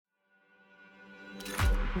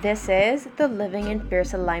This is the Living in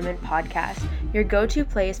Fierce Alignment podcast, your go-to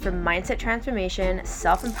place for mindset transformation,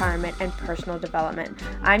 self-empowerment, and personal development.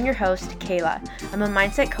 I'm your host, Kayla. I'm a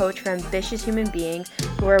mindset coach for ambitious human beings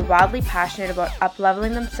who are wildly passionate about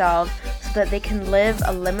up-leveling themselves so that they can live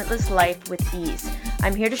a limitless life with ease.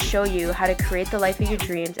 I'm here to show you how to create the life of your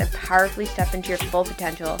dreams and powerfully step into your full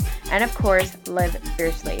potential, and of course, live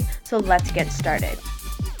fiercely. So let's get started.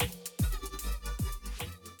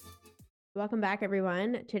 Welcome back,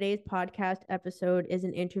 everyone. Today's podcast episode is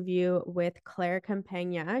an interview with Claire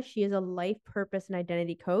Campagna. She is a life purpose and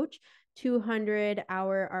identity coach,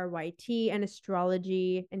 200-hour RYT, and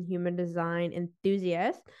astrology and human design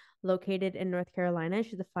enthusiast located in North Carolina.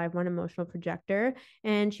 She's a 5/1 emotional projector,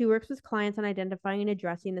 and she works with clients on identifying and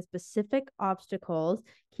addressing the specific obstacles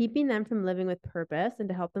keeping them from living with purpose and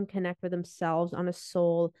to help them connect with themselves on a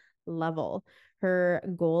soul level. Her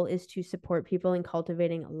goal is to support people in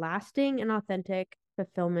cultivating lasting and authentic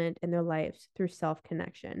fulfillment in their lives through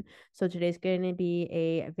self-connection. So today's going to be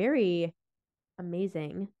a very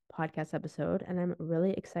amazing podcast episode, and I'm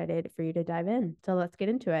really excited for you to dive in. So let's get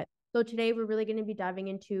into it. So today we're really going to be diving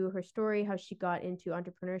into her story, how she got into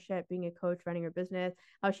entrepreneurship, being a coach, running her business,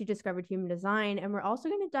 how she discovered human design. And we're also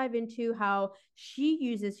going to dive into how she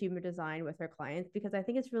uses human design with her clients, because I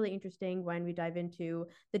think it's really interesting when we dive into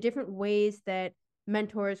the different ways that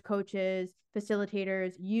mentors, coaches,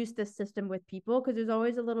 facilitators use this system with people, because there's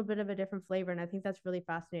always a little bit of a different flavor. And I think that's really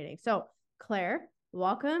fascinating. So Claire,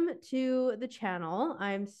 welcome to the channel.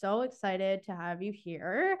 I'm so excited to have you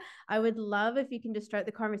here. I would love if you can just start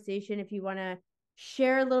the conversation, if you want to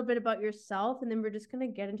share a little bit about yourself, and then we're just going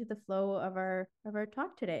to get into the flow of our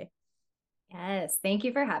talk today. Yes, thank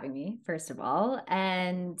you for having me, first of all.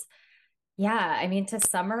 And yeah, I mean, to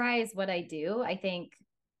summarize what I do, I think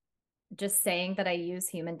just saying that I use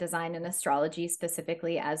human design and astrology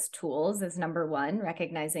specifically as tools is number one,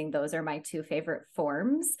 recognizing those are my two favorite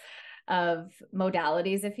forms of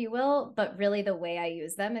modalities, if you will. But really, the way I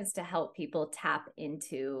use them is to help people tap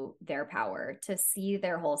into their power, to see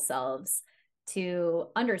their whole selves, to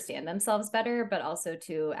understand themselves better, but also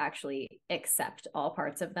to actually accept all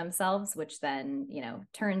parts of themselves, which then,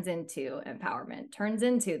 turns into empowerment, turns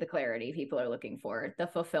into the clarity people are looking for, the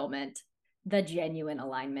fulfillment, the genuine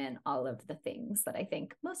alignment, all of the things that I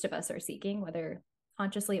think most of us are seeking, whether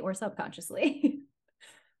consciously or subconsciously.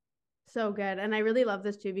 So good. And I really love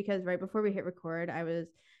this too, because right before we hit record, I was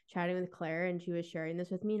chatting with Claire and she was sharing this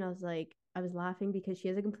with me. And I was laughing because she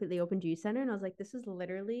has a completely open G center. And I was like, this is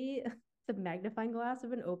literally the magnifying glass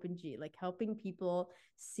of an open G, like helping people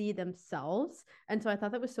see themselves. And so I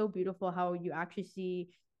thought that was so beautiful how you actually see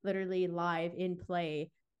literally live in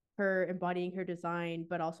play her embodying her design,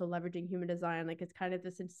 but also leveraging human design. Like it's kind of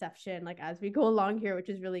this inception, like as we go along here, which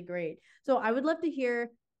is really great. So I would love to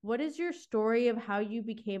hear, what is your story of how you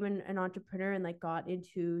became an entrepreneur and like got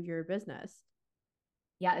into your business?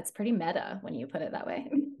 Yeah, it's pretty meta when you put it that way.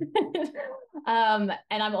 And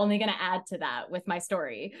I'm only going to add to that with my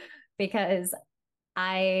story, because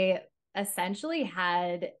I essentially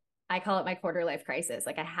I call it my quarter life crisis.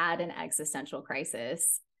 Like I had an existential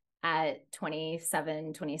crisis at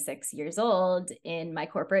 27, 26 years old in my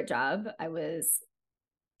corporate job. I was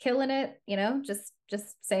killing it,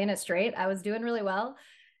 just saying it straight. I was doing really well,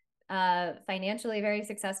 financially very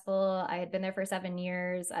successful. I had been there for 7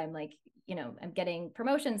 years. I'm like, I'm getting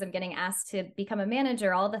promotions. I'm getting asked to become a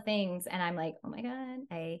manager, all the things. And I'm like, oh my God,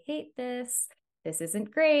 I hate this. This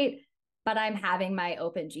isn't great. But I'm having my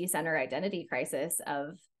open G center identity crisis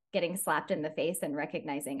of getting slapped in the face and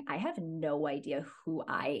recognizing I have no idea who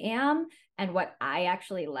I am and what I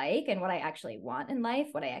actually like and what I actually want in life,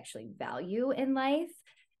 what I actually value in life.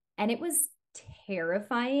 And it was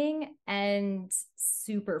terrifying and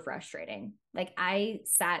super frustrating. Like I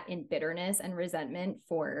sat in bitterness and resentment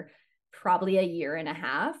for probably a year and a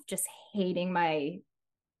half, just hating my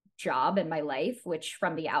job and my life, which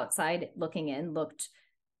from the outside looking in looked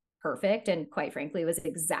perfect. And quite frankly, was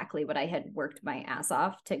exactly what I had worked my ass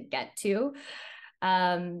off to get to.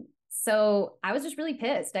 So I was just really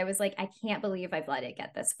pissed. I was like, I can't believe I've let it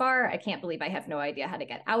get this far. I can't believe I have no idea how to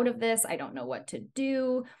get out of this. I don't know what to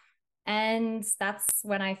do. And that's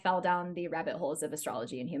when I fell down the rabbit holes of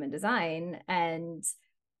astrology and human design. And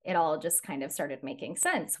it all just kind of started making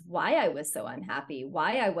sense. Why I was so unhappy,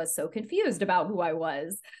 why I was so confused about who I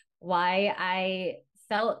was, why I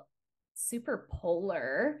felt super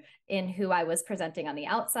polar in who I was presenting on the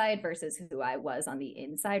outside versus who I was on the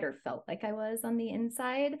inside, or felt like I was on the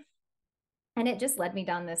inside. And it just led me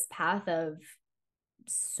down this path of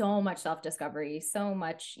so much self-discovery, so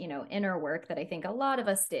much, inner work that I think a lot of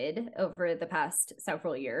us did over the past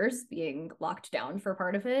several years, being locked down for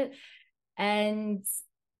part of it. And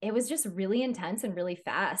it was just really intense and really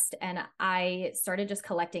fast. And I started just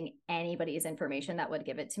collecting anybody's information that would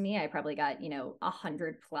give it to me. I probably got,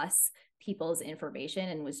 100+ people's information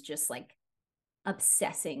and was just like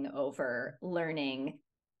obsessing over learning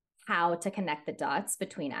how to connect the dots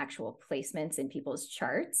between actual placements in people's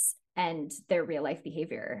charts and their real life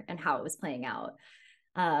behavior and how it was playing out.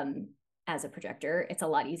 As a projector, it's a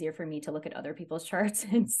lot easier for me to look at other people's charts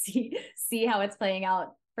and see how it's playing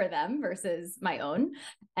out for them versus my own.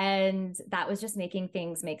 And that was just making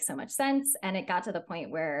things make so much sense. And it got to the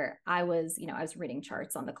point where I was reading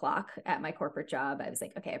charts on the clock at my corporate job. I was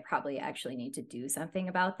like, okay, I probably actually need to do something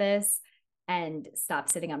about this and stop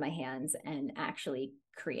sitting on my hands and actually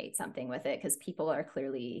create something with it, because people are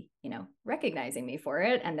clearly, recognizing me for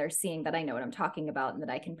it, and they're seeing that I know what I'm talking about and that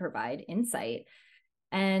I can provide insight.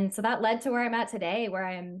 And so that led to where I'm at today, where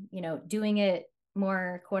I'm, doing it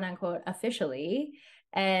more quote unquote officially.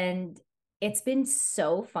 And it's been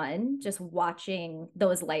so fun just watching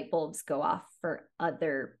those light bulbs go off for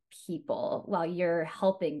other people while you're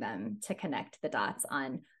helping them to connect the dots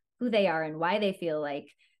on who they are and why they feel like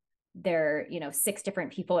they're, 6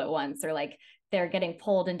 different people at once, or like they're getting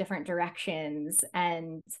pulled in different directions,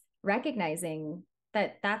 and recognizing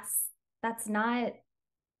that that's not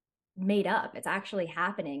made up. It's actually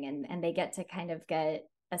happening. And they get to kind of get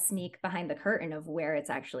a sneak behind the curtain of where it's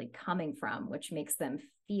actually coming from, which makes them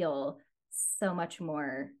feel so much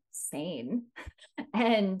more sane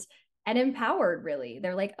and empowered. Really,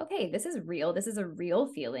 they're like, okay, this is real. This is a real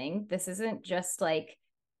feeling. This isn't just like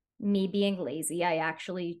me being lazy. I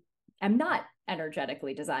actually am not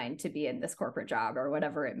energetically designed to be in this corporate job or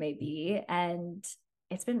whatever it may be. And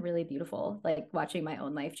it's been really beautiful, like watching my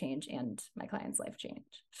own life change and my client's life change.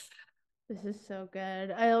 This is so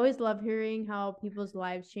good. I always love hearing how people's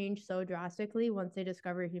lives change so drastically once they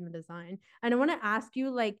discover human design. And I want to ask you,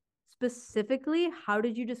 like, specifically, how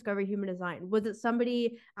did you discover human design? Was it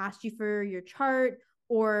somebody asked you for your chart,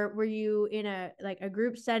 or were you in a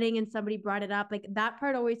group setting and somebody brought it up? Like, that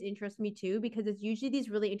part always interests me too, because it's usually these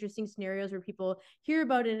really interesting scenarios where people hear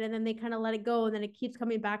about it and then they kind of let it go, and then it keeps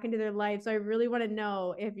coming back into their life. So I really want to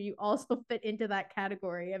know if you also fit into that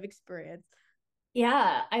category of experience.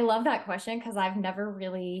 Yeah, I love that question because I've never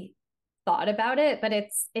really thought about it, but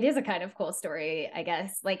it is a kind of cool story, I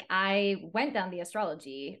guess. Like, I went down the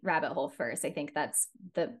astrology rabbit hole first. I think that's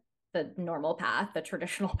the normal path, the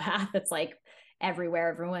traditional path. It's like everywhere,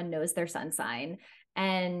 everyone knows their sun sign.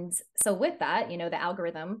 And so with that, the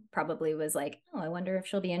algorithm probably was like, oh, I wonder if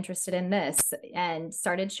she'll be interested in this, and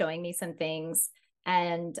started showing me some things.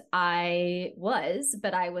 And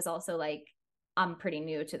but I was also like, I'm pretty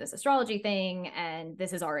new to this astrology thing, and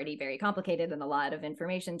this is already very complicated and a lot of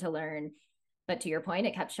information to learn. But to your point,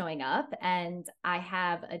 it kept showing up. And I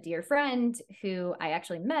have a dear friend who I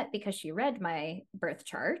actually met because she read my birth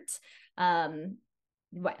chart,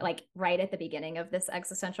 like right at the beginning of this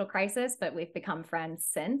existential crisis, but we've become friends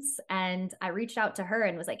since. And I reached out to her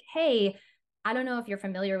and was like, hey, I don't know if you're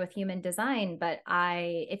familiar with human design, but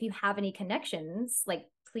if you have any connections, like,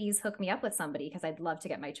 please hook me up with somebody because I'd love to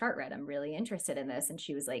get my chart read. I'm really interested in this. And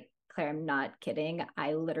she was like, Claire, I'm not kidding.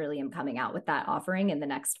 I literally am coming out with that offering in the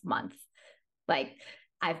next month. Like,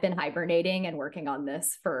 I've been hibernating and working on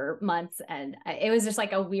this for months. And it was just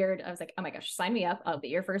like I was like, oh my gosh, sign me up. I'll be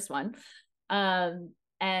your first one. And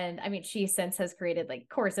I mean, she since has created like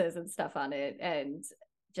courses and stuff on it, and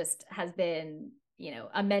just has been,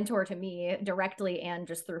 a mentor to me directly and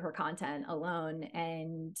just through her content alone.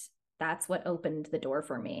 And that's what opened the door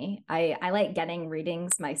for me. I like getting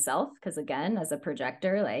readings myself because, again, as a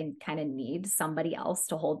projector, I kind of need somebody else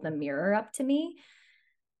to hold the mirror up to me.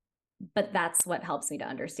 But that's what helps me to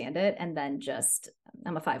understand it. And then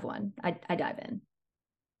I'm a 5/1. I dive in.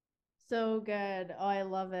 So good. Oh, I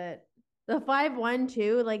love it. The 5/1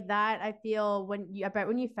 too, like that. I feel I bet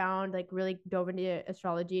when you found like really dove into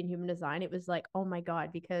astrology and human design, it was like, oh my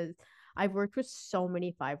God, because I've worked with so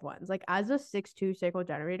many 5/1s. Like, as a 6/2 sacral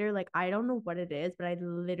generator, like, I don't know what it is, but I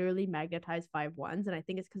literally magnetize 5/1s. And I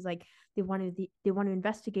think it's because like they want to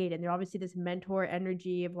investigate, and they're obviously this mentor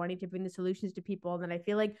energy of wanting to bring the solutions to people. And then I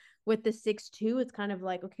feel like with the 6/2, it's kind of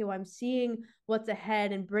like, okay, well, I'm seeing what's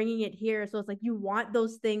ahead and bringing it here. So it's like you want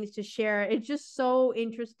those things to share. It's just so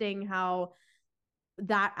interesting how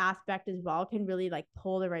that aspect as well can really like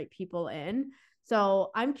pull the right people in. So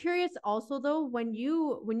I'm curious also though, when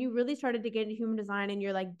you really started to get into human design and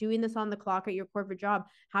you're like doing this on the clock at your corporate job,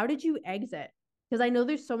 how did you exit? Because I know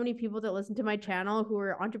there's so many people that listen to my channel who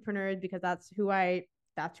are entrepreneurs, because that's who I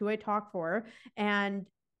talk for. And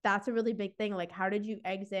that's a really big thing. Like, how did you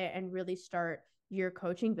exit and really start your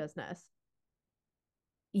coaching business?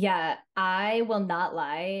 Yeah, I will not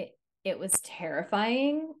lie. it was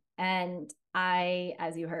terrifying. And I,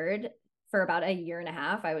 as you heard, for about a year and a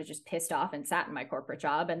half, I was just pissed off and sat in my corporate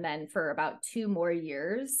job. And then for about 2 more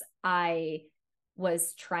years, I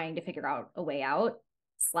was trying to figure out a way out,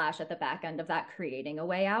 slash at the back end of that, creating a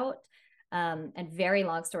way out. And very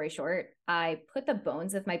long story short, I put the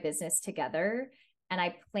bones of my business together and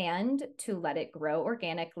I planned to let it grow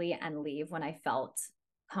organically and leave when I felt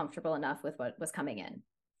comfortable enough with what was coming in.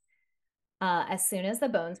 As soon as the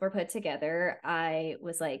bones were put together, I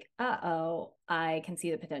was like, uh-oh, I can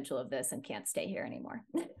see the potential of this and can't stay here anymore.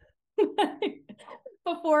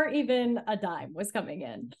 Before even a dime was coming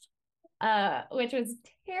in, which was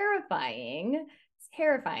terrifying.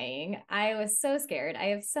 Terrifying. I was so scared. I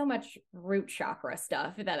have so much root chakra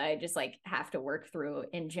stuff that I just like have to work through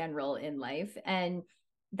in general in life. And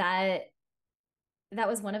that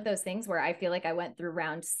was one of those things where I feel like I went through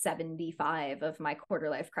round 75 of my quarter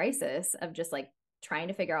life crisis of just like trying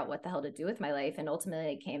to figure out what the hell to do with my life. And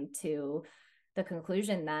ultimately I came to the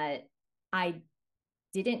conclusion that I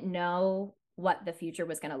didn't know what the future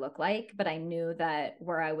was going to look like, but I knew that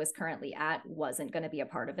where I was currently at wasn't going to be a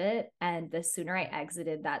part of it. And the sooner I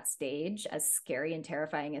exited that stage, as scary and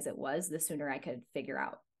terrifying as it was, the sooner I could figure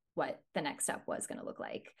out what the next step was going to look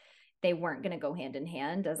like. They weren't going to go hand in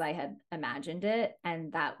hand as I had imagined it.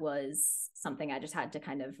 And that was something I just had to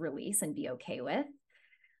kind of release and be okay with.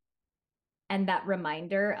 And that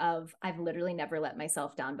reminder of I've literally never let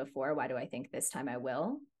myself down before. Why do I think this time I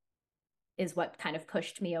will? Is what kind of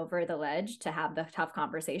pushed me over the ledge to have the tough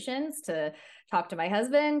conversations, to talk to my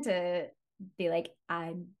husband, to be like,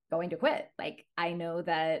 I'm going to quit. Like, I know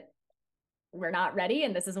that we're not ready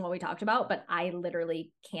and this isn't what we talked about, but I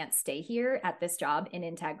literally can't stay here at this job in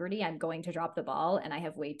integrity. I'm going to drop the ball and I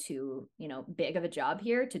have way too, big of a job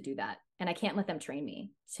here to do that. And I can't let them train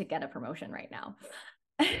me to get a promotion right now.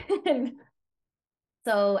 And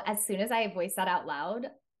so as soon as I voiced that out loud,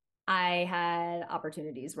 I had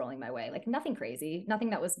opportunities rolling my way, like nothing crazy,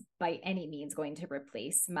 nothing that was by any means going to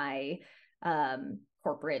replace my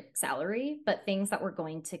corporate salary, but things that were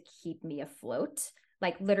going to keep me afloat,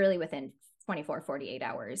 like literally within 24, 48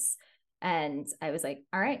 hours. And I was like,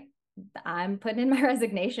 all right, I'm putting in my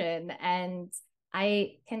resignation. And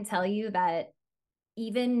I can tell you that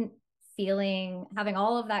even having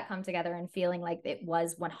all of that come together and feeling like it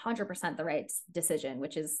was 100% the right decision,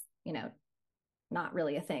 which is, not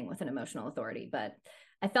really a thing with an emotional authority, but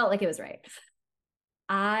I felt like it was right.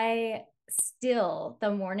 I still,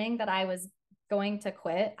 the morning that I was going to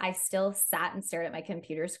quit, I still sat and stared at my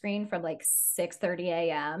computer screen from like 6:30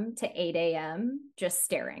 a.m. to 8 a.m. just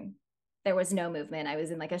staring. There was no movement. I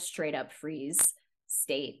was in like a straight up freeze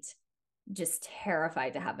state, just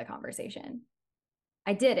terrified to have the conversation.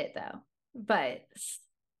 I did it though, but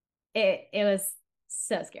it was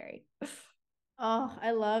so scary. Oh, I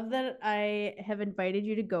love that I have invited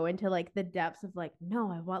you to go into like the depths of like,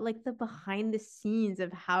 no, I want like the behind the scenes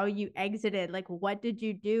of how you exited. Like, what did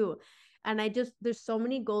you do? And there's so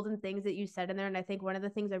many golden things that you said in there. And I think one of the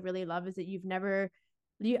things I really love is that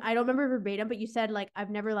I don't remember verbatim, but you said like, I've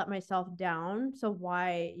never let myself down. So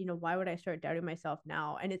why would I start doubting myself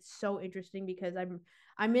now? And it's so interesting because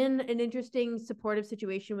I'm in an interesting supportive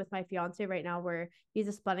situation with my fiance right now where he's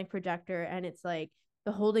a splenic projector and it's like,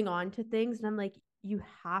 the holding on to things. And I'm like, you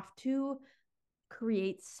have to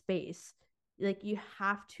create space. Like you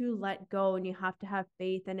have to let go and you have to have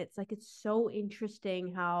faith. And it's like, it's so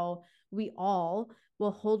interesting how we all will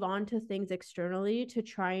hold on to things externally to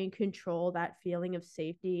try and control that feeling of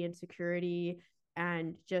safety and security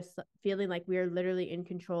and just feeling like we are literally in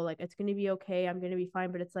control. Like it's going to be okay. I'm going to be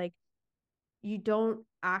fine. But it's like, you don't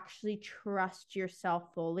actually trust yourself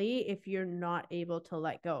fully if you're not able to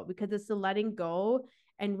let go, because it's the letting go.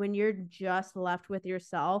 And when you're just left with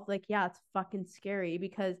yourself, like, yeah, it's fucking scary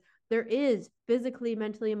because there is physically,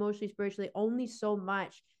 mentally, emotionally, spiritually only so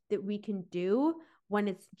much that we can do when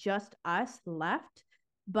it's just us left.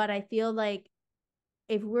 But I feel like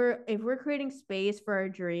if we're creating space for our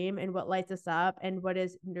dream and what lights us up and what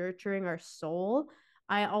is nurturing our soul,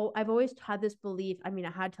 I've always had this belief. I mean,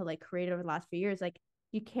 I had to like create it over the last few years. Like,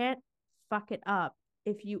 you can't fuck it up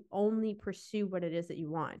if you only pursue what it is that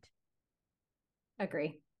you want.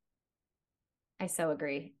 Agree. I so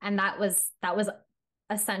agree. And that was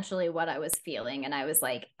essentially what I was feeling. And I was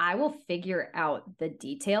like, I will figure out the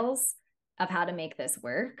details of how to make this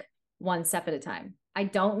work one step at a time. I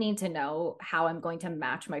don't need to know how I'm going to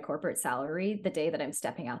match my corporate salary the day that I'm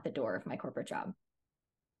stepping out the door of my corporate job.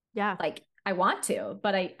 Yeah. Like I want to,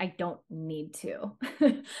 but I don't need to.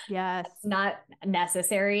 Yes. It's not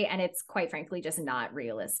necessary. And it's quite frankly just not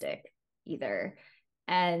realistic either.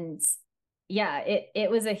 And yeah, it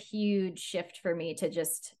was a huge shift for me to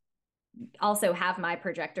just also have my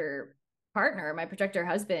projector partner, my projector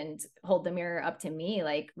husband, hold the mirror up to me,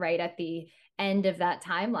 like right at the end of that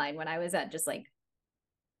timeline when I was at just like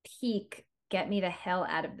peak, get me the hell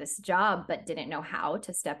out of this job, but didn't know how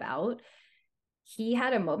to step out. He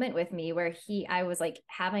had a moment with me where I was like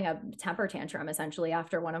having a temper tantrum essentially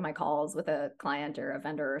after one of my calls with a client or a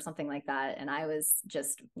vendor or something like that. And I was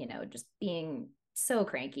just, just being so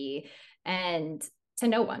cranky and to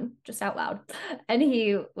no one, just out loud. And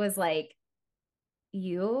he was like,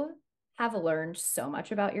 you have learned so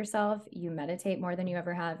much about yourself. You meditate more than you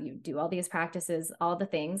ever have. You do all these practices, all the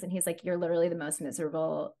things. And he's like, you're literally the most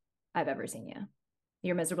miserable I've ever seen you.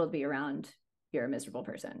 You're miserable to be around. You're a miserable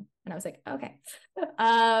person. And I was like, okay.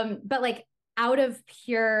 But like out of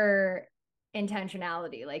pure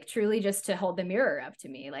intentionality, like truly just to hold the mirror up to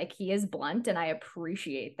me, like he is blunt and I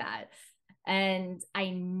appreciate that. And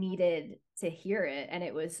I needed to hear it. And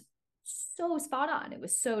it was so spot on. It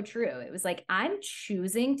was so true. It was like, I'm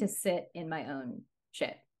choosing to sit in my own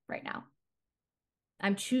shit right now.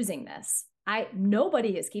 I'm choosing this.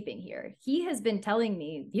 Nobody is keeping here. He has been telling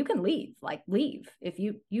me you can leave, like leave. If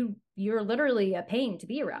you're literally a pain to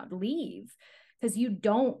be around, leave because you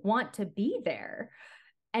don't want to be there.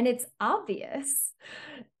 And it's obvious.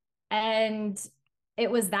 And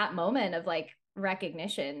it was that moment of like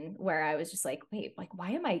recognition where I was just like, wait, like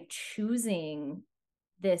why am I choosing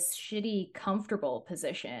this shitty comfortable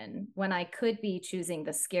position when I could be choosing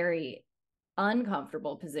the scary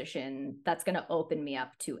uncomfortable position that's going to open me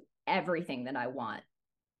up to everything that I want?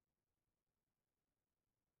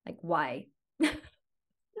 Like why?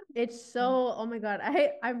 It's so, oh my God.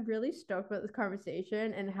 I'm really stoked about this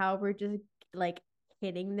conversation and how we're just like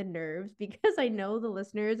hitting the nerves because I know the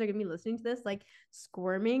listeners are gonna be listening to this like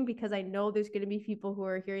squirming because I know there's gonna be people who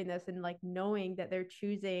are hearing this and like knowing that they're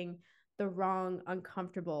choosing the wrong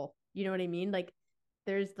uncomfortable. You know what I mean? Like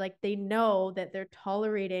there's like they know that they're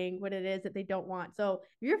tolerating what it is that they don't want. So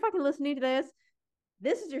if you're fucking listening to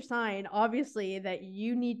this is your sign, obviously, that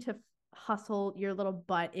you need to hustle your little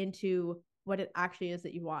butt into what it actually is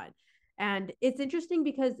that you want. And it's interesting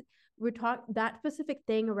because we're talking that specific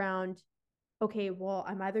thing around, okay, well,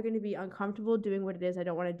 I'm either going to be uncomfortable doing what it is I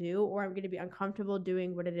don't want to do, or I'm going to be uncomfortable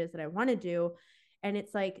doing what it is that I want to do. And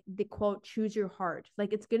it's like the quote, choose your heart.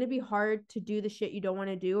 Like it's going to be hard to do the shit you don't want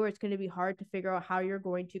to do, or it's going to be hard to figure out how you're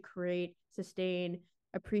going to create, sustain,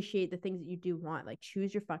 appreciate the things that you do want. Like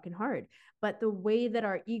choose your fucking heart. But the way that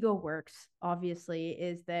our ego works, obviously,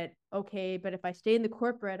 is that, okay, but if I stay in the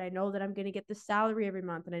corporate, I know that I'm going to get the salary every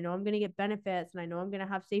month and I know I'm going to get benefits and I know I'm going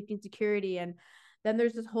to have safety and security. And then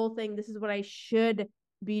there's this whole thing, this is what I should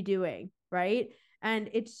be doing, right? And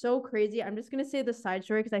it's so crazy. I'm just going to say the side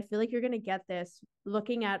story because I feel like you're going to get this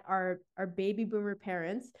looking at our baby boomer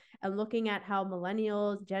parents and looking at how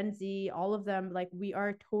millennials, Gen Z, all of them, like we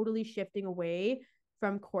are totally shifting away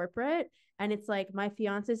from corporate. And it's like my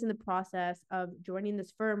fiance is in the process of joining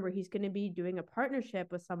this firm where he's going to be doing a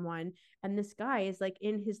partnership with someone. And this guy is like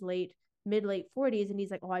in his mid late 40s and he's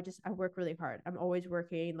like, oh, I work really hard, I'm always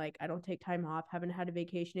working, like I don't take time off, haven't had a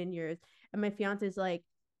vacation in years. And my fiance is like,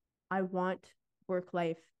 I want work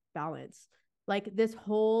life balance. Like this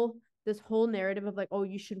whole narrative of like, oh,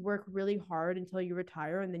 you should work really hard until you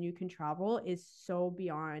retire and then you can travel is so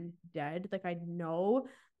beyond dead. Like I know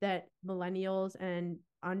that millennials and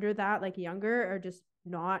under that, like younger, are just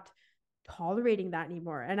not tolerating that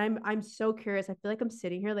anymore. And I'm so curious. I feel like I'm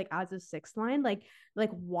sitting here like as a sixth line, like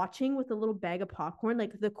watching with a little bag of popcorn,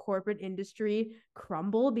 like the corporate industry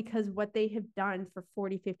crumble because what they have done for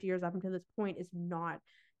 40, 50 years up until this point is not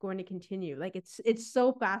going to continue. Like it's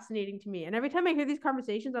so fascinating to me. And every time I hear these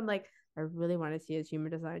conversations, I'm like, I really want to see his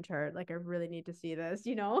human design chart. Like I really need to see this,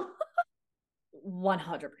 you know?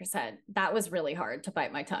 100%. That was really hard to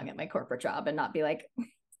bite my tongue at my corporate job and not be like,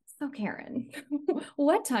 so Karen,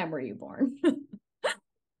 what time were you born?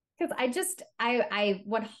 Because I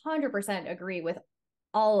 100% agree with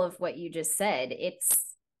all of what you just said.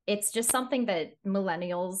 It's just something that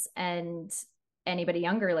millennials and anybody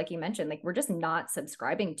younger, like you mentioned, like we're just not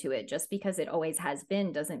subscribing to it. Just because it always has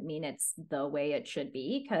been doesn't mean it's the way it should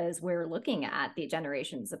be, because we're looking at the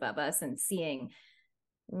generations above us and seeing,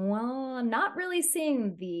 well, I'm not really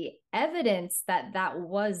seeing the evidence that that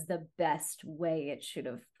was the best way it should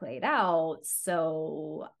have played out.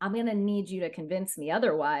 So I'm going to need you to convince me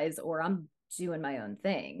otherwise, or I'm doing my own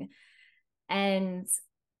thing. And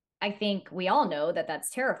I think we all know that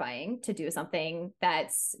that's terrifying to do something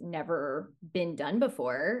that's never been done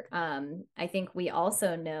before. I think we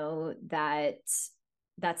also know that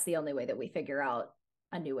that's the only way that we figure out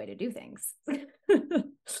a new way to do things.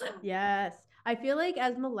 Yes. I feel like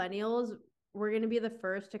as millennials, we're going to be the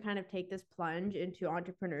first to kind of take this plunge into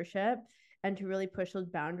entrepreneurship and to really push those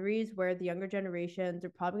boundaries, where the younger generations are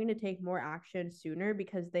probably going to take more action sooner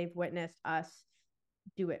because they've witnessed us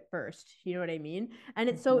do it first. You know what I mean? And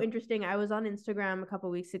it's so interesting. I was on Instagram a couple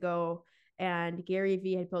of weeks ago, and Gary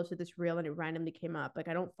Vee had posted this reel and it randomly came up. Like,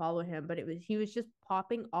 I don't follow him, but he was just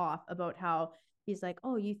popping off about how he's like,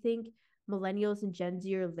 oh, you think millennials and Gen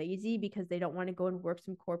Z are lazy because they don't want to go and work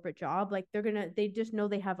some corporate job? Like, they just know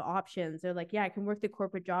they have options. They're like, yeah, I can work the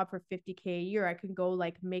corporate job for 50K a year. I can go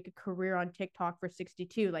like make a career on TikTok for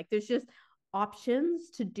 62. Like, there's just options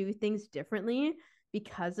to do things differently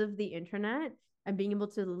because of the internet and being able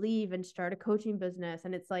to leave and start a coaching business.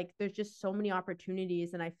 And it's like, there's just so many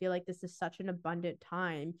opportunities. And I feel like this is such an abundant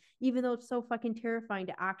time, even though it's so fucking terrifying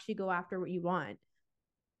to actually go after what you want.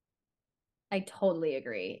 I totally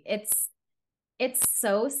agree. It's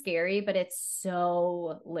so scary, but it's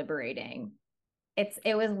so liberating.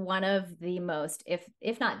 It was one of the most,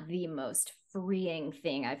 if not the most freeing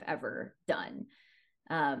thing I've ever done,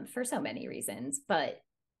 for so many reasons. But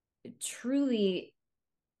truly,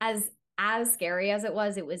 as scary as it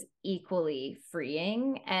was equally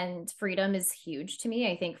freeing. And freedom is huge to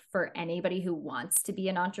me. I think for anybody who wants to be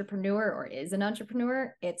an entrepreneur or is an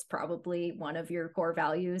entrepreneur, it's probably one of your core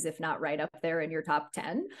values, if not right up there in your top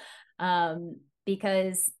 10.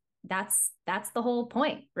 Because that's the whole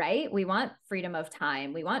point, right? We want freedom of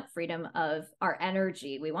time. We want freedom of our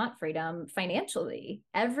energy. We want freedom financially.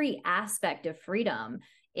 Every aspect of freedom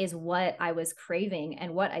is what I was craving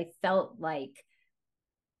and what I felt like,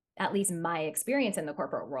 at least my experience in the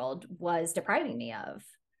corporate world, was depriving me of.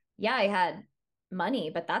 Yeah, I had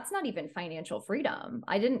money, but that's not even financial freedom.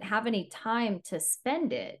 I didn't have any time to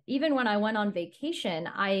spend it. Even when I went on vacation,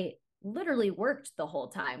 I literally worked the whole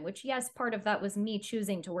time, which, yes, part of that was me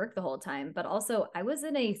choosing to work the whole time, but also I was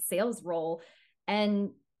in a sales role and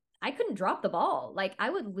I couldn't drop the ball. Like, I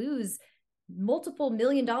would lose multiple $1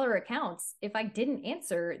 million accounts if I didn't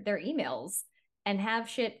answer their emails and have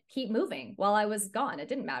shit keep moving while I was gone. It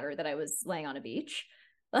didn't matter that I was laying on a beach,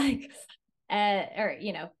 like, or,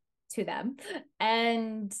 to them.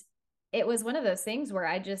 And it was one of those things where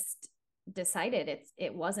I just decided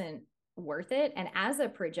it wasn't worth it. And as a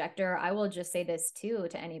projector, I will just say this too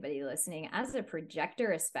to anybody listening, as a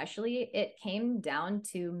projector especially, it came down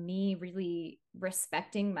to me really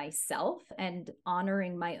respecting myself and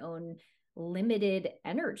honoring my own limited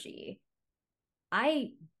energy.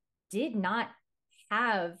 I did not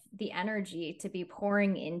have the energy to be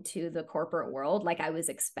pouring into the corporate world like I was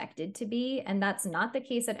expected to be. And that's not the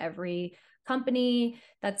case at every company.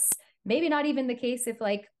 That's maybe not even the case if,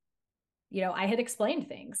 like, I had explained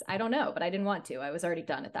things. I don't know, but I didn't want to. I was already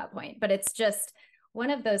done at that point. But it's just one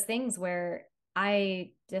of those things where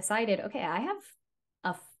I decided, okay, I have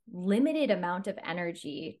a limited amount of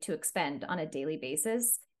energy to expend on a daily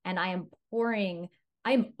basis. And I'm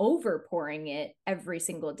over pouring it every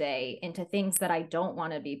single day into things that I don't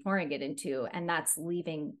want to be pouring it into. And that's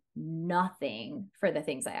leaving nothing for the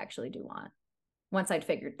things I actually do want once I'd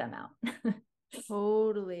figured them out.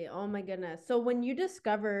 Totally. Oh my goodness. So when you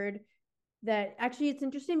discovered that, actually, it's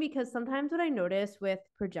interesting because sometimes what I notice with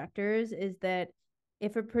projectors is that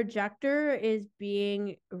if a projector is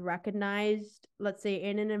being recognized, let's say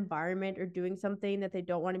in an environment or doing something that they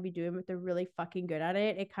don't want to be doing, but they're really fucking good at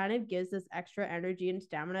it, it kind of gives this extra energy and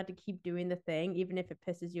stamina to keep doing the thing, even if it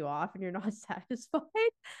pisses you off and you're not satisfied.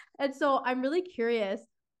 And so I'm really curious,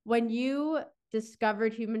 when you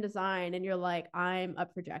discovered human design and you're like, I'm a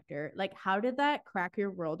projector, like, how did that crack your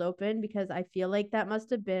world open? Because I feel like that must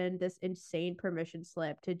have been this insane permission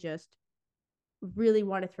slip to just really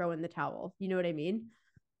want to throw in the towel. You know what I mean?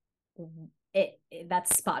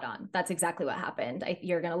 That's spot on. That's exactly what happened.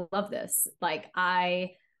 You're gonna love this. Like,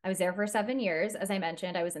 I was there for 7 years. As I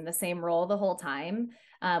mentioned, I was in the same role the whole time,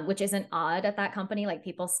 which isn't odd at that company. Like,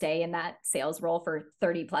 people stay in that sales role for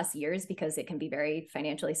 30 plus years because it can be very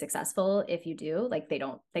financially successful if you do. Like,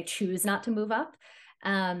 they choose not to move up.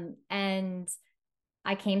 And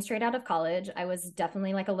I came straight out of college. I was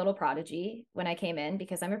definitely like a little prodigy when I came in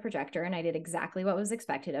because I'm a projector and I did exactly what was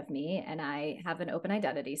expected of me. And I have an open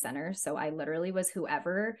identity center. So I literally was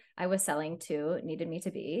whoever I was selling to needed me to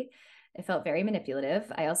be. It felt very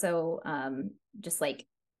manipulative. I also just like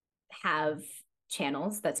have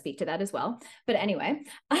channels that speak to that as well. But anyway,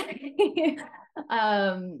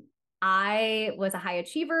 I was a high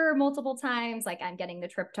achiever multiple times. Like, I'm getting the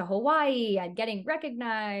trip to Hawaii. I'm getting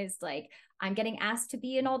recognized. Like, I'm getting asked to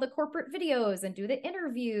be in all the corporate videos and do the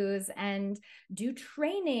interviews and do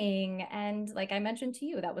training. And like I mentioned to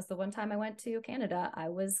you, that was the one time I went to Canada. I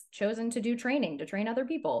was chosen to do training, to train other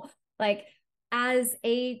people. Like, as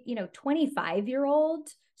a 25-year-old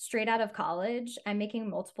straight out of college. I'm making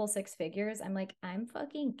multiple six figures. I'm like, I'm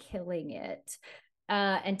fucking killing it.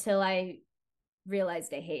 Until I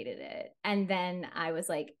realized I hated it. And then I was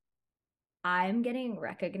like, I'm getting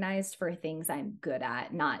recognized for things I'm good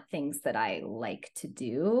at, not things that I like to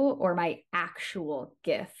do or my actual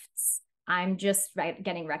gifts. I'm just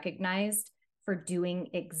getting recognized for doing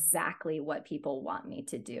exactly what people want me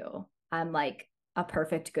to do. I'm like a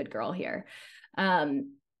perfect good girl here. And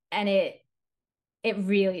it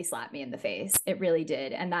really slapped me in the face. It really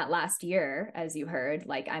did. And that last year, as you heard,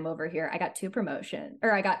 like I'm over here, I got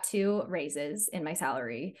I got two raises in my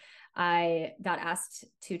salary. I got asked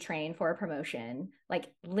to train for a promotion, like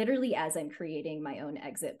literally as I'm creating my own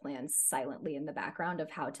exit plans silently in the background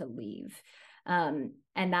of how to leave. And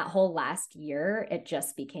that whole last year, it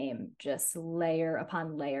just became just layer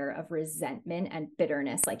upon layer of resentment and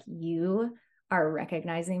bitterness. Like, you are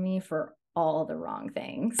recognizing me for all the wrong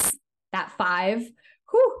things. That 5,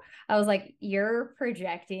 whew, I was like, you're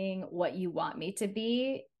projecting what you want me to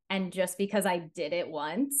be. And just because I did it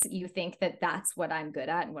once, you think that that's what I'm good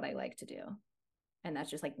at and what I like to do. And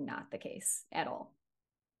that's just like not the case at all.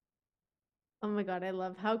 Oh my God, I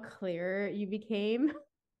love how clear you became.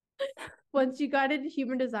 Once you got into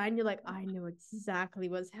human design, you're like, I know exactly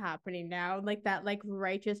what's happening now. Like that, like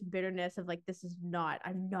righteous bitterness of like, this is not,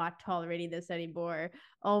 I'm not tolerating this anymore.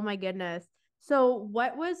 Oh my goodness. So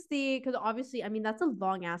what was because obviously, I mean, that's a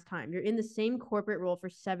long ass time. You're in the same corporate role for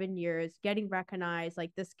 7 years, getting recognized,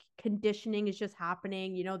 like this conditioning is just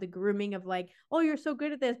happening, the grooming of like, oh, you're so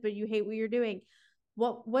good at this, but you hate what you're doing.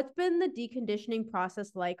 What's been the deconditioning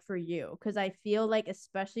process like for you? Because I feel like,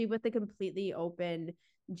 especially with the completely open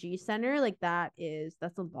G center, like that's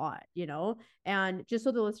a lot. And just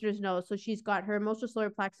so the listeners know, so she's got her emotional solar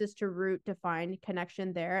plexus to root defined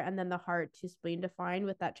connection there, and then the heart to spleen defined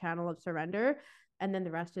with that channel of surrender. And then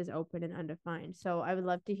the rest is open and undefined. So I would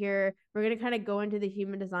love to hear, we're going to kind of go into the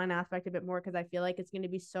human design aspect a bit more because I feel like it's going to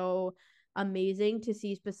be so amazing to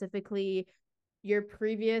see specifically your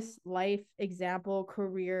previous life example,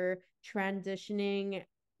 career transitioning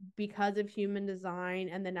because of human design,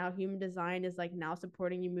 and then now human design is like now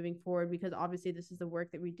supporting you moving forward, because obviously this is the work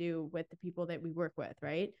that we do with the people that we work with,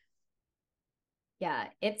 right? Yeah,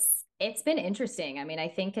 it's been interesting. I mean, I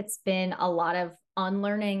think it's been a lot of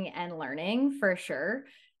unlearning and learning for sure,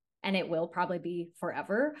 and it will probably be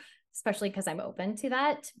forever, especially because I'm open to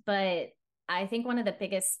that. But I think one of the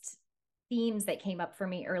biggest themes that came up for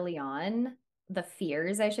me early on, the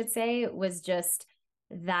fears, I should say, was just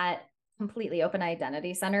that completely open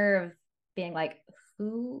identity center of being like,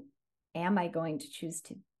 who am I going to choose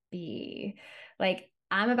to be? Like,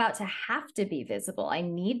 I'm about to have to be visible. I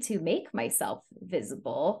need to make myself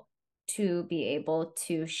visible to be able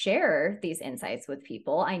to share these insights with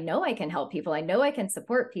people. I know I can help people. I know I can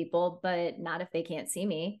support people, but not if they can't see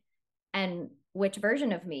me. And which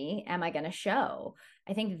version of me am I going to show?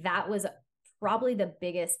 I think that was probably the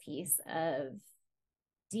biggest piece of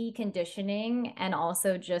deconditioning, and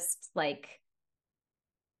also just like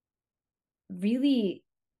really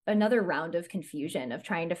another round of confusion of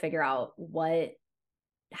trying to figure out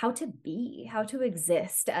how to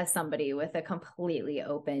exist as somebody with a completely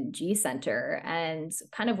open G center. And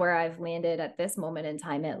kind of where I've landed at this moment in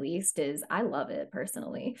time, at least, is I love it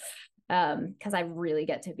personally. Because I really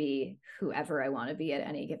get to be whoever I want to be at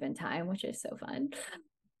any given time, which is so fun.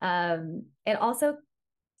 It also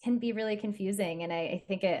can be really confusing. And I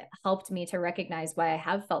think it helped me to recognize why I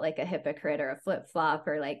have felt like a hypocrite or a flip flop,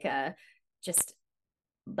 or like just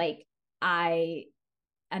like I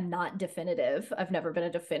am not definitive. I've never been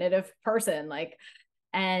a definitive person.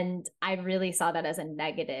 And I really saw that as a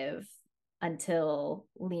negative until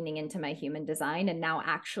leaning into my human design and now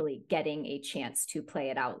actually getting a chance to play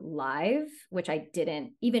it out live, which I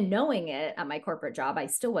didn't, even knowing it at my corporate job, I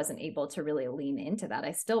still wasn't able to really lean into that.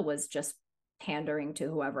 I still was just pandering to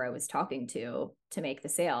whoever I was talking to make the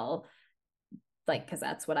sale, like, because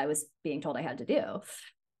that's what I was being told I had to do.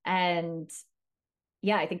 And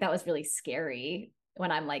yeah, I think that was really scary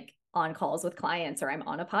when I'm like on calls with clients, or I'm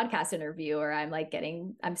on a podcast interview, or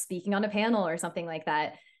I'm speaking on a panel or something like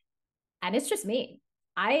that. And it's just me.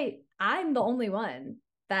 I'm the only one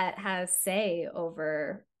that has say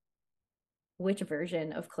over which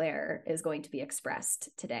version of Claire is going to be expressed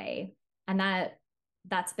today. And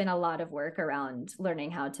that's been a lot of work around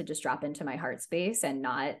learning how to just drop into my heart space and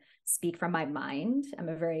not speak from my mind. I'm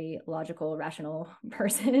a very logical, rational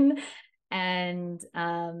person. And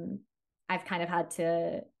I've kind of had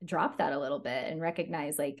to drop that a little bit and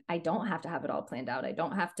recognize, like, I don't have to have it all planned out. I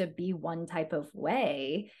don't have to be one type of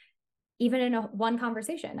way. Even in one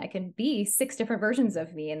conversation, I can be 6 different versions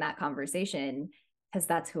of me in that conversation, because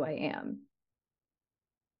that's who I am.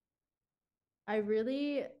 I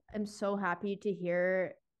really am so happy to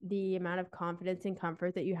hear the amount of confidence and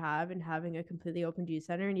comfort that you have in having a completely open G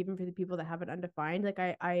center. And even for the people that have it undefined, like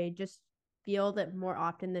I just feel that more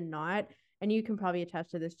often than not, and you can probably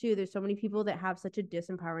attest to this too, there's so many people that have such a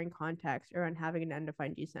disempowering context around having an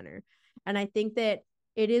undefined G center. And I think that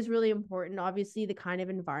it is really important, obviously, the kind of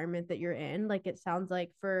environment that you're in. Like, it sounds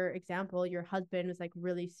like, for example, your husband is like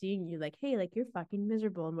really seeing you like, hey, like, you're fucking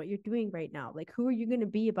miserable in what you're doing right now. Like, who are you going to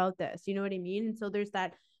be about this? You know what I mean? And so there's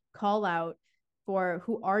that call out for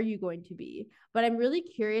who are you going to be. But I'm really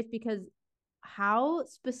curious because how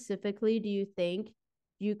specifically do you think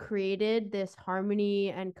you created this harmony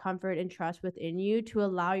and comfort and trust within you to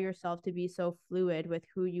allow yourself to be so fluid with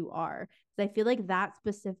who you are? Because I feel like that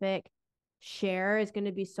specific share is going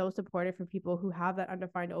to be so supportive for people who have that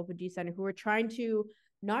undefined open G center, who are trying to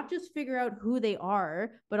not just figure out who they are,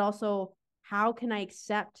 but also how can I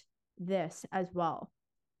accept this as well?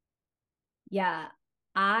 Yeah,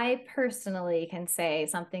 I personally can say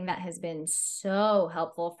something that has been so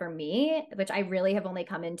helpful for me, which I really have only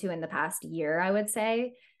come into in the past year, I would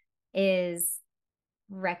say, is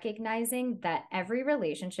recognizing that every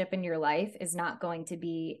relationship in your life is not going to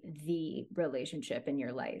be the relationship in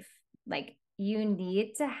your life. Like, you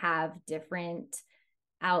need to have different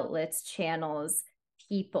outlets, channels,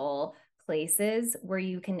 people, places where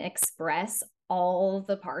you can express all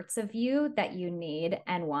the parts of you that you need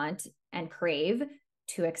and want and crave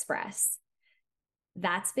to express.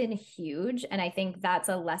 That's been huge. And I think that's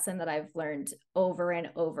a lesson that I've learned over and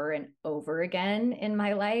over and over again in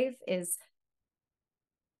my life, is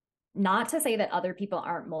not to say that other people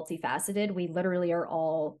aren't multifaceted. We literally are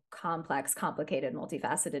all complex, complicated,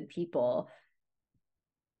 multifaceted people.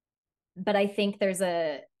 But I think there's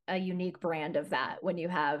a unique brand of that when you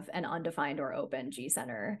have an undefined or open G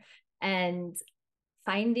center. And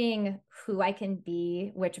finding who I can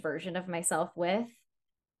be, which version of myself with,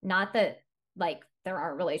 not that like there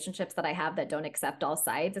aren't relationships that I have that don't accept all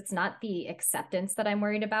sides. It's not the acceptance that I'm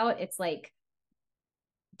worried about. It's like,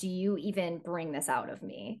 do you even bring this out of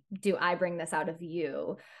me? Do I bring this out of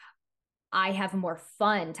you? I have more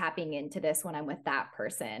fun tapping into this when I'm with that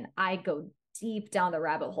person. I go deep down the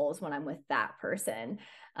rabbit holes when I'm with that person.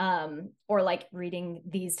 Or like reading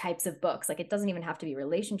these types of books. Like, it doesn't even have to be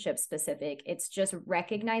relationship specific. It's just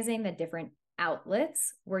recognizing the different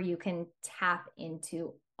outlets where you can tap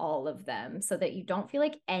into all of them so that you don't feel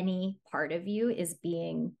like any part of you is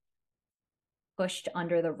being pushed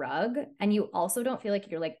under the rug. And you also don't feel like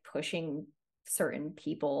you're like pushing certain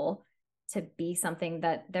people to be something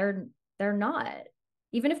that they're not,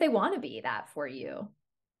 even if they want to be that for you.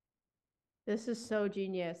 This is so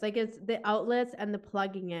genius. Like, it's the outlets and the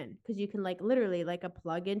plugging in, because you can like literally like a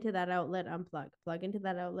plug into that outlet, unplug, plug into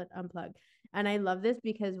that outlet, unplug. And I love this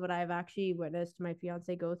because what I've actually witnessed my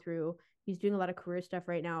fiance go through, he's doing a lot of career stuff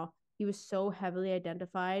right now. He was so heavily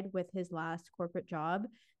identified with his last corporate job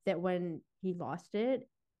that when he lost it,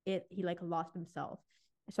 he like lost himself.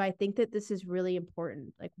 So I think that this is really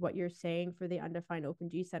important. Like what you're saying for the undefined open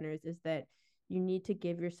G centers is that you need to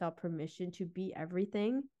give yourself permission to be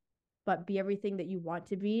everything, but be everything that you want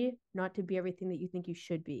to be, not to be everything that you think you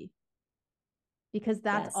should be. Because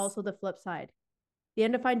that's Yes. also the flip side. The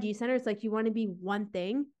undefined G center is like you want to be one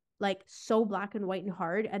thing, like so black and white and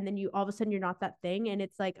hard, and then you all of a sudden you're not that thing, and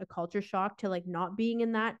it's like a culture shock to like not being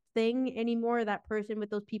in that thing anymore, that person with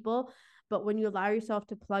those people. But when you allow yourself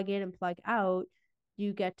to plug in and plug out,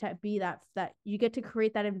 you get to be that you get to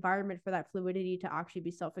create that environment for that fluidity to actually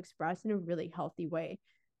be self-expressed in a really healthy way.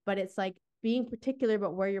 But it's like being particular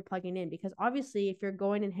about where you're plugging in, because obviously if you're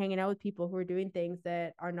going and hanging out with people who are doing things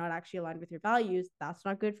that are not actually aligned with your values, that's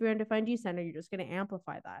not good for your undefined G center. You're just going to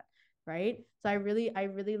amplify that, right? So I really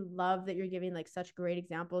love that you're giving like such great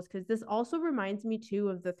examples, because this also reminds me too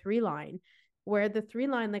of the 3 line, where the 3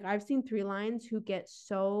 line, like I've seen 3 lines who get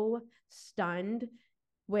so stunned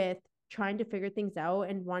with trying to figure things out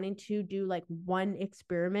and wanting to do like one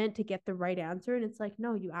experiment to get the right answer. And it's like,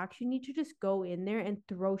 no, you actually need to just go in there and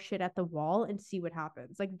throw shit at the wall and see what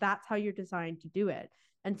happens. Like, that's how you're designed to do it.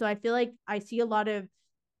 And so I feel like I see a lot of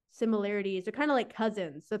similarities. They're kind of like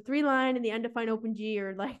cousins. The 3 line and the undefined open G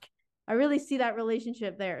are like, I really see that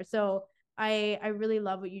relationship there. So I really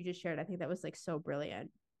love what you just shared. I think that was like so brilliant.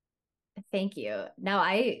 Thank you. No,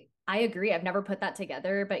 I agree. I've never put that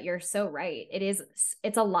together, but you're so right.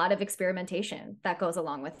 It's a lot of experimentation that goes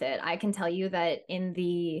along with it. I can tell you that in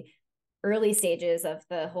the early stages of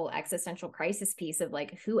the whole existential crisis piece of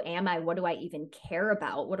like, who am I? What do I even care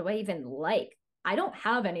about? What do I even like? I don't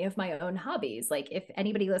have any of my own hobbies. Like, if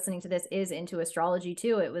anybody listening to this is into astrology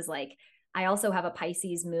too, it was like, I also have a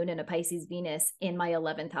Pisces moon and a Pisces Venus in my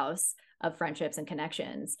 11th house of friendships and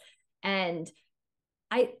connections. And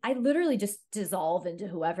I literally just dissolve into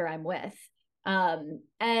whoever I'm with.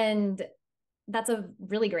 And that's a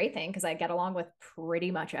really great thing because I get along with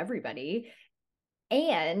pretty much everybody.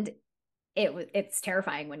 And it's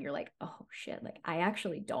terrifying when you're like, oh shit, like I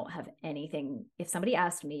actually don't have anything. If somebody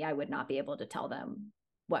asked me, I would not be able to tell them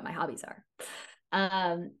what my hobbies are.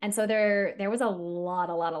 And so there was a lot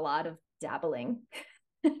of dabbling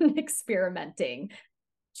and experimenting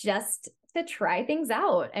just to try things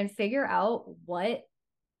out and figure out what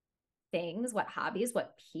things, what hobbies,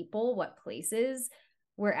 what people, what places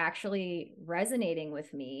were actually resonating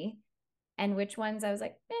with me, and which ones I was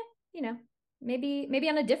like, you know, maybe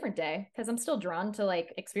on a different day, because I'm still drawn to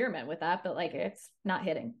like experiment with that, but like it's not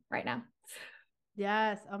hitting right now.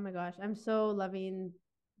 Yes. Oh my gosh. I'm so loving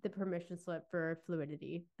the permission slip for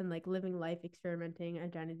fluidity and like living life, experimenting,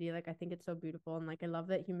 identity. Like I think it's so beautiful. And like I love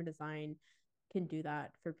that human design can do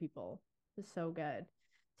that for people. It's so good.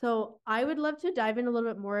 So I would love to dive in a little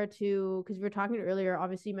bit more to, because we were talking earlier,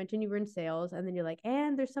 obviously you mentioned you were in sales, and then you're like,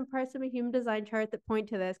 and there's some parts of a human design chart that point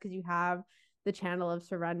to this because you have the channel of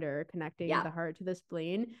surrender connecting Yeah. the heart to the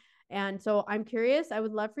spleen. And so I'm curious, I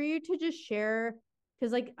would love for you to just share,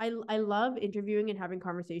 because like I love interviewing and having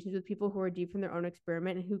conversations with people who are deep in their own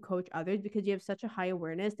experiment and who coach others, because you have such a high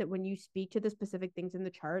awareness that when you speak to the specific things in the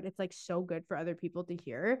chart, it's like so good for other people to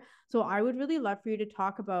hear. So I would really love for you to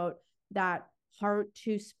talk about that heart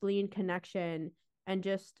to spleen connection, and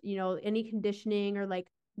just, you know, any conditioning or like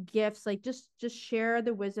gifts, like just share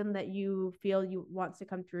the wisdom that you feel you wants to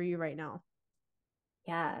come through you right now.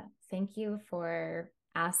 Yeah. Thank you for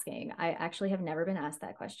asking. I actually have never been asked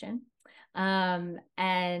that question.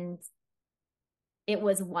 And it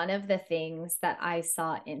was one of the things that I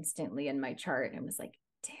saw instantly in my chart and was like,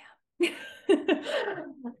 damn,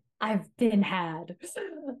 I've been had.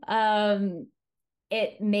 Um,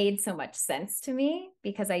 it made so much sense to me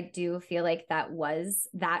because I do feel like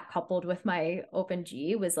that coupled with my open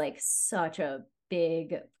G was like such a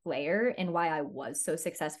big player in why I was so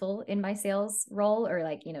successful in my sales role, or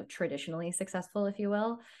like, traditionally successful, if you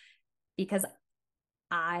will, because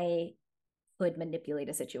I could manipulate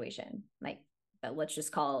a situation. Like, let's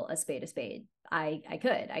just call a spade a spade. I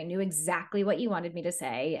could. I knew exactly what you wanted me to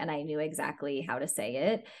say, and I knew exactly how to say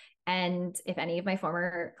it. And if any of my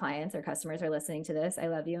former clients or customers are listening to this, I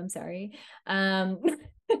love you. I'm sorry.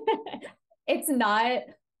 It's not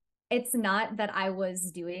it's not that I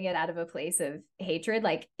was doing it out of a place of hatred.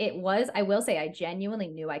 Like it was, I will say, I genuinely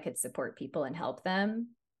knew I could support people and help them,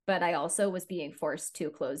 but I also was being forced to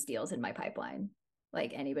close deals in my pipeline.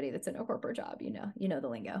 Like anybody that's in a corporate job, you know the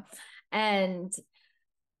lingo. And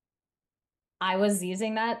I was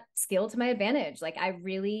using that skill to my advantage. Like I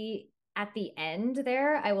really, at the end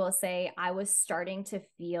there, I will say I was starting to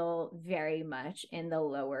feel very much in the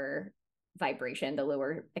lower vibration, the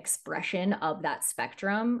lower expression of that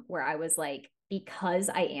spectrum, where I was like, because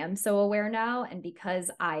I am so aware now, and because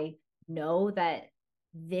I know that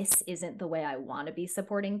this isn't the way I want to be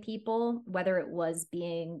supporting people, whether it was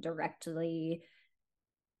being directly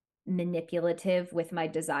manipulative with my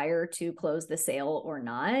desire to close the sale or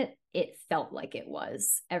not, it felt like it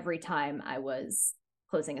was every time I was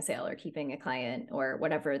closing a sale or keeping a client or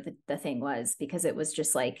whatever the thing was, because it was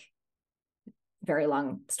just like, very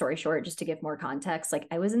long story short, just to give more context, like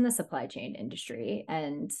I was in the supply chain industry,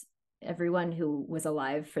 and everyone who was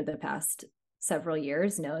alive for the past several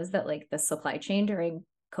years knows that like the supply chain during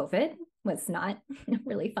COVID was not a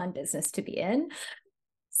really fun business to be in.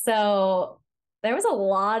 So there was a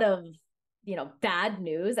lot of, bad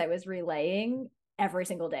news I was relaying every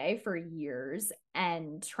single day for years,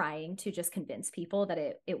 and trying to just convince people that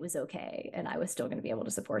it was okay and I was still going to be able to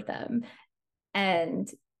support them. And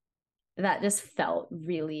that just felt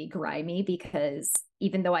really grimy, because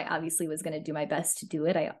even though I obviously was going to do my best to do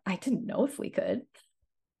it, I didn't know if we could.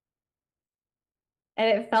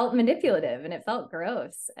 And it felt manipulative and it felt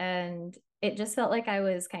gross. And it just felt like I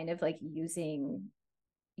was kind of like using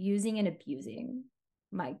and abusing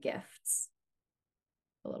my gifts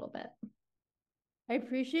a little bit. I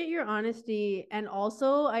appreciate your honesty. And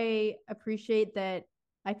also, I appreciate that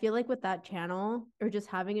I feel like with that channel or just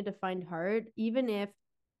having a defined heart, even if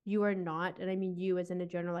you are not, and I mean you as in a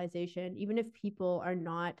generalization, even if people are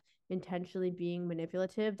not intentionally being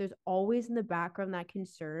manipulative, there's always in the background that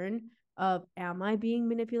concern of, am I being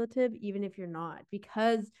manipulative, even if you're not?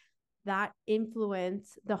 Because that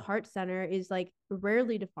influence, the heart center, is like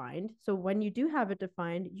rarely defined. So when you do have it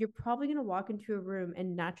defined, you're probably going to walk into a room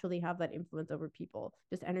and naturally have that influence over people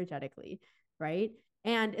just energetically, right?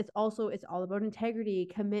 And it's all about integrity,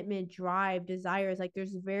 commitment, drive, desires. Like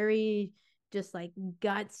there's very just like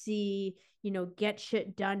gutsy, get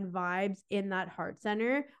shit done vibes in that heart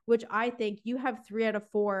center, which I think you have 3 out of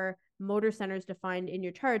 4 motor centers defined in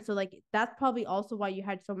your chart. So like that's probably also why you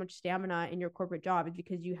had so much stamina in your corporate job, is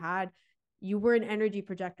because you were an energy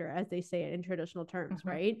projector, as they say it in traditional terms,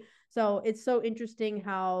 right? So it's so interesting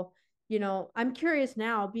how, I'm curious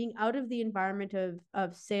now, being out of the environment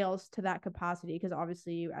of sales to that capacity, because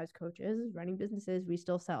obviously as coaches running businesses, we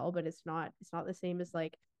still sell, but it's not the same as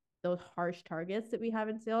like those harsh targets that we have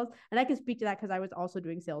in sales. And I can speak to that because I was also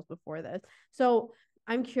doing sales before this. So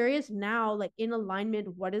I'm curious now, like in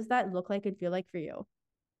alignment, what does that look like and feel like for you?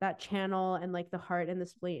 That channel and like the heart and the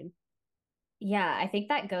spleen. Yeah, I think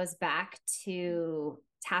that goes back to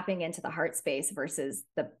tapping into the heart space versus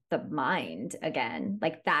the mind again.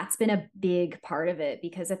 Like that's been a big part of it,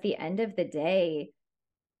 because at the end of the day,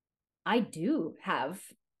 I do have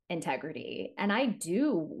integrity and I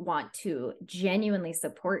do want to genuinely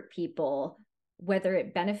support people, whether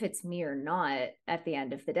it benefits me or not at the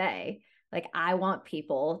end of the day. Like, I want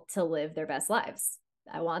people to live their best lives.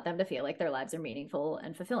 I want them to feel like their lives are meaningful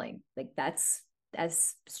and fulfilling. Like, that's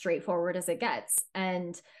as straightforward as it gets.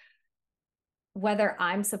 And whether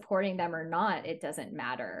I'm supporting them or not, it doesn't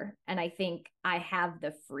matter. And I think I have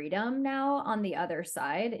the freedom now on the other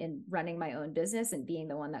side in running my own business and being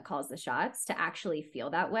the one that calls the shots to actually feel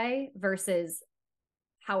that way versus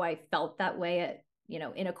how I felt that way at,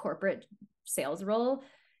 in a corporate sales role.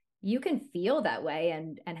 You can feel that way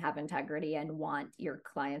and have integrity and want your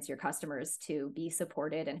clients, your customers to be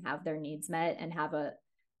supported and have their needs met and have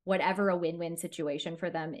whatever a win-win situation for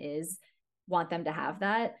them is, want them to have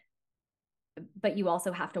that. But you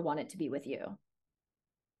also have to want it to be with you.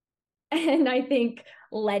 And I think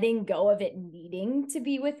letting go of it needing to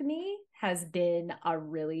be with me has been a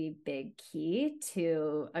really big key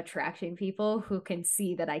to attracting people who can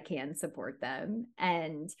see that I can support them.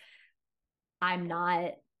 And I'm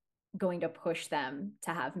not going to push them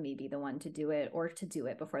to have me be the one to do it or to do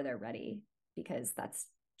it before they're ready, because that's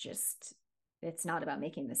just, it's not about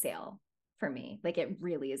making the sale for me. Like, it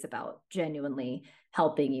really is about genuinely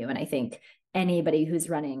helping you. And I think anybody who's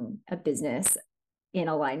running a business in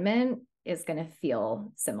alignment is going to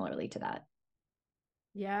feel similarly to that.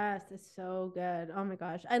 Yes, it's so good. Oh my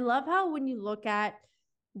gosh. I love how when you look at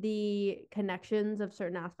the connections of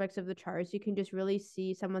certain aspects of the charts, you can just really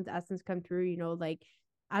see someone's essence come through, like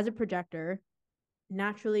as a projector,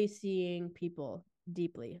 naturally seeing people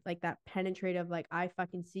deeply, like that penetrative, like I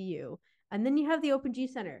fucking see you. And then you have the open G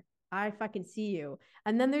center. I fucking see you.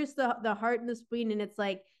 And then there's the heart and the spleen, and it's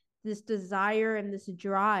like this desire and this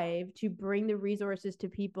drive to bring the resources to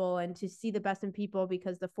people and to see the best in people,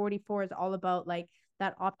 because the 44 is all about like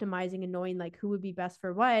that optimizing and knowing like who would be best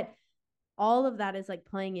for what. All of that is like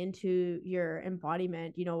playing into your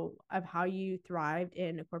embodiment, of how you thrived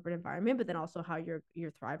in a corporate environment, but then also how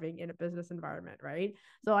you're thriving in a business environment, right?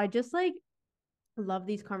 So I just like love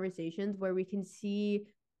these conversations where we can see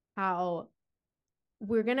how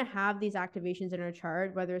we're going to have these activations in our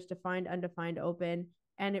chart, whether it's defined, undefined, open,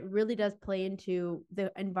 and it really does play into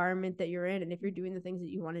the environment that you're in and if you're doing the things that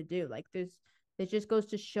you want to do. Like it just goes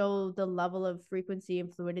to show the level of frequency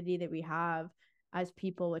and fluidity that we have as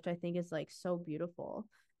people, which I think is like so beautiful.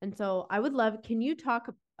 And so I would love, can you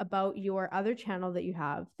talk about your other channel that you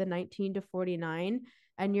have, the 19 to 49,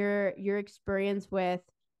 and your experience with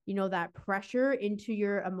that pressure into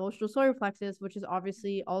your emotional solar plexus, which is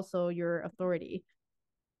obviously also your authority.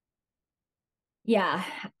 Yeah,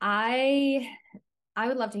 I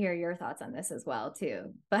would love to hear your thoughts on this as well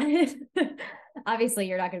too. But obviously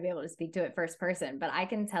you're not going to be able to speak to it first person, but I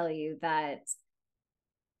can tell you that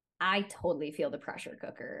I totally feel the pressure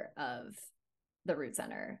cooker of the root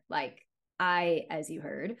center. Like, as you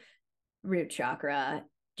heard, root chakra,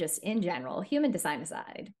 just in general, human design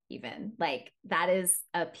aside, even, like, that is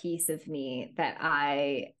a piece of me that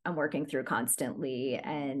I am working through constantly.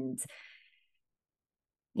 And,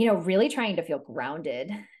 really trying to feel grounded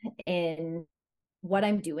in what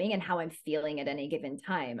I'm doing and how I'm feeling at any given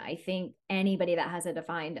time. I think anybody that has a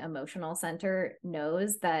defined emotional center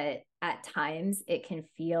knows that at times it can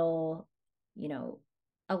feel,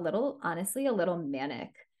 honestly, a little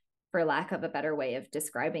manic, for lack of a better way of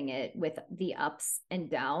describing it, with the ups and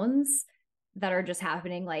downs that are just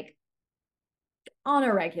happening like on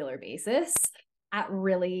a regular basis at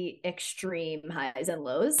really extreme highs and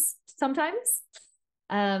lows sometimes.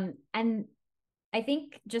 And I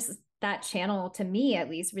think just that channel, to me at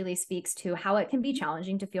least, really speaks to how it can be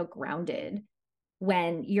challenging to feel grounded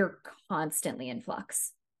when you're constantly in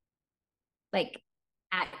flux, like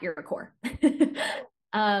at your core.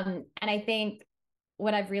 And I think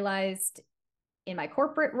what I've realized in my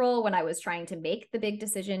corporate role when I was trying to make the big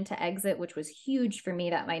decision to exit, which was huge for me.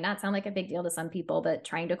 That might not sound like a big deal to some people, but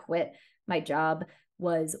trying to quit my job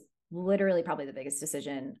was literally probably the biggest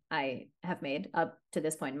decision I have made up to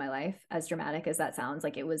this point in my life. As dramatic as that sounds,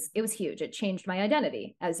 like it was huge. It changed my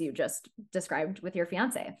identity, as you just described with your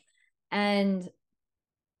fiance. And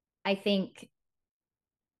I think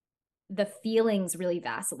the feelings really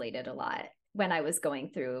vacillated a lot when I was going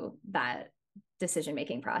through that decision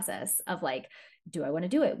making process of like, do I want to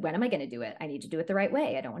do it? When am I going to do it? I need to do it the right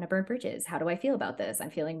way. I don't want to burn bridges. How do I feel about this? I'm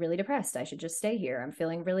feeling really depressed. I should just stay here. I'm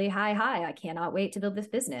feeling really high. I cannot wait to build this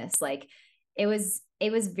business. Like it was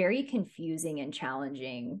very confusing and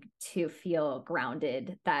challenging to feel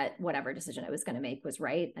grounded that whatever decision I was going to make was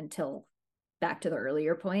right, until back to the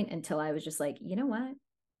earlier point, until I was just like, you know what?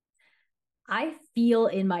 I feel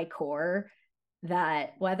in my core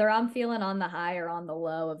that whether I'm feeling on the high or on the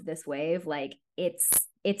low of this wave, like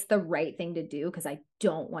it's the right thing to do because I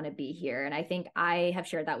don't want to be here. And I think I have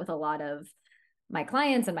shared that with a lot of my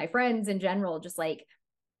clients and my friends in general, just like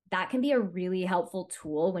that can be a really helpful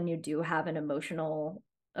tool when you do have an emotional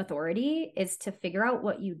authority, is to figure out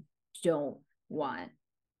what you don't want.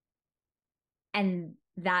 And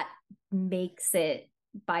that makes it,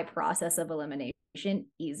 by process of elimination,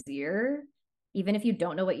 easier, even if you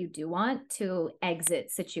don't know what you do want, to exit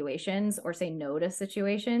situations or say no to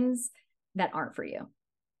situations that aren't for you.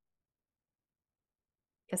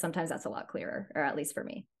 Because sometimes that's a lot clearer, or at least for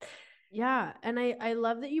me. Yeah. And I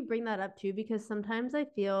love that you bring that up too, because sometimes I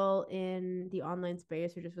feel in the online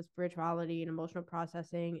space or just with spirituality and emotional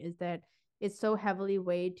processing is that it's so heavily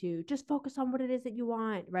weighed to just focus on what it is that you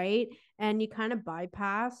want, right? And you kind of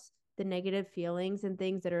bypass the negative feelings and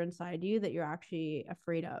things that are inside you that you're actually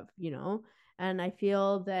afraid of, you know? And I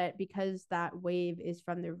feel that because that wave is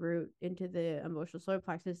from the root into the emotional solar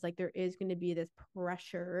plexus, like there is going to be this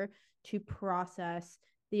pressure to process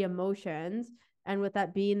the emotions, and with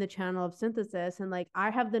that being the channel of synthesis, and like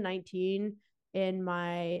I have the 19 in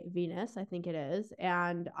my Venus, I think it is,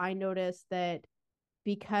 and I noticed that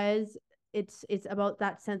because it's about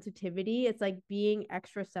that sensitivity, it's like being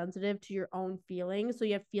extra sensitive to your own feelings, so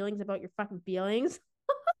you have feelings about your fucking feelings.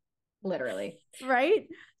 Literally. Right?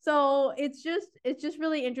 So it's just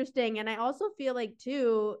really interesting. And I also feel like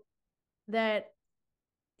too that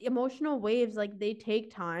emotional waves, like they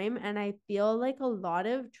take time, and I feel like a lot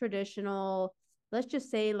of traditional, let's just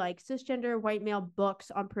say like cisgender white male books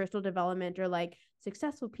on personal development are like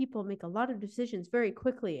successful people make a lot of decisions very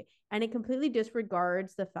quickly, and it completely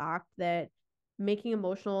disregards the fact that making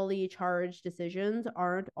emotionally charged decisions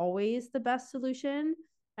aren't always the best solution.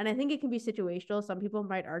 And I think it can be situational. Some people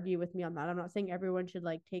might argue with me on that. I'm not saying everyone should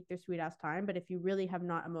like take their sweet ass time, but if you really have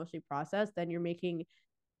not emotionally processed, then you're making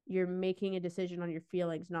a decision on your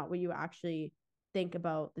feelings, not what you actually think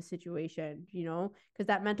about the situation, you know, because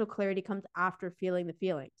that mental clarity comes after feeling the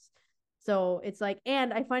feelings. So it's like,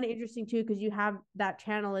 and I find it interesting too, because you have that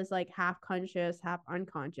channel is like half conscious, half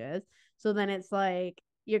unconscious. So then it's like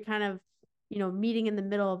you're kind of, meeting in the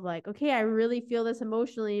middle of like, okay, I really feel this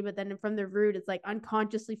emotionally, but then from the root, it's like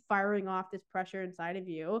unconsciously firing off this pressure inside of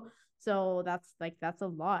you. So that's a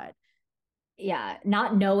lot. Yeah.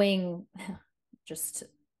 Not knowing just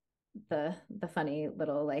the funny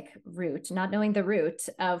little like root, not knowing the root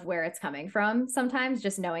of where it's coming from, sometimes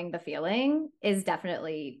just knowing the feeling is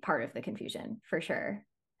definitely part of the confusion, for sure.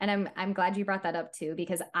 And I'm glad you brought that up too,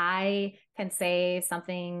 because I can say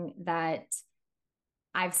something that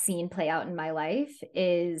I've seen play out in my life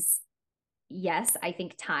is, yes, I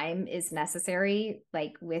think time is necessary,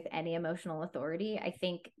 like with any emotional authority. I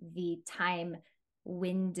think the time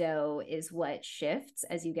window is what shifts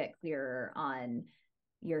as you get clearer on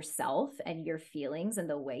yourself and your feelings and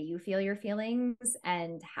the way you feel your feelings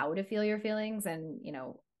and how to feel your feelings, and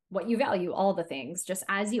what you value, all the things. Just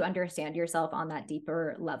as you understand yourself on that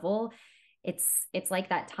deeper level, it's like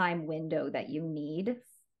that time window that you need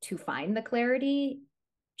to find the clarity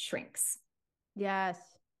shrinks. Yes.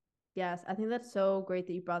 Yes, I think that's so great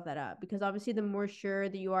that you brought that up, because obviously the more sure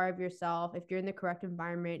that you are of yourself, if you're in the correct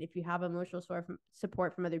environment, if you have emotional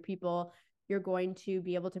support from other people, you're going to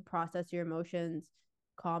be able to process your emotions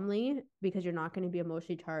calmly, because you're not going to be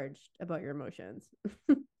emotionally charged about your emotions.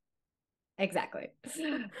 Exactly.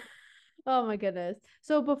 Oh my goodness.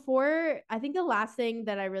 So before, I think the last thing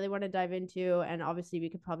that I really want to dive into, and obviously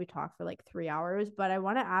we could probably talk for like 3 hours, but I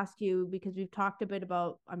want to ask you, because we've talked a bit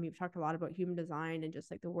about, I mean, we've talked a lot about human design and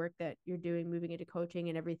just like the work that you're doing, moving into coaching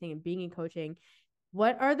and everything and being in coaching.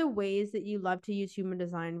 What are the ways that you love to use human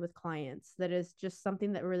design with clients? That is just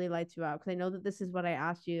something that really lights you up. Because I know that this is what I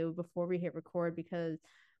asked you before we hit record, because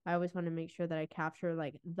I always want to make sure that I capture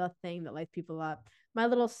like the thing that lights people up. My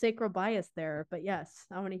little sacral bias there, but yes,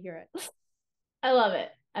 I want to hear it. I love it.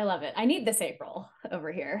 I love it. I need this April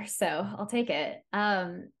over here, so I'll take it.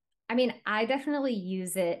 I mean, I definitely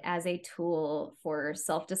use it as a tool for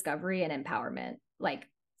self-discovery and empowerment, like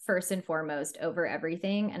first and foremost over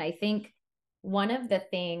everything. And I think one of the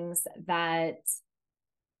things that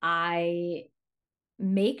I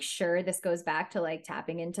make sure this goes back to like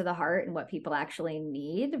tapping into the heart and what people actually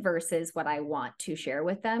need versus what I want to share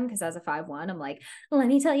with them. Because as a 5-1, I'm like, let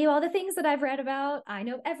me tell you all the things that I've read about. I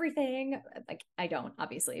know everything. Like, I don't,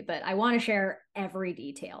 obviously, but I want to share every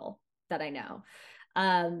detail that I know.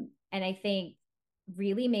 And I think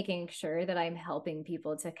really making sure that I'm helping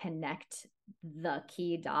people to connect the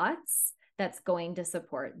key dots that's going to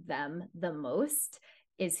support them the most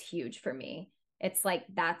is huge for me. It's like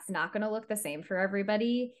that's not going to look the same for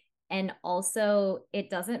everybody. And also, it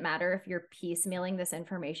doesn't matter if you're piecemealing this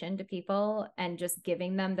information to people and just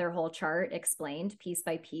giving them their whole chart explained piece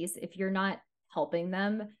by piece. If you're not helping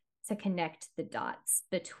them to connect the dots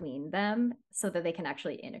between them so that they can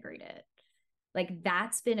actually integrate it. Like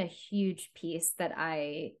that's been a huge piece that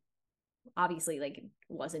I obviously like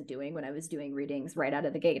wasn't doing when I was doing readings right out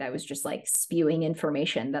of the gate. I was just like spewing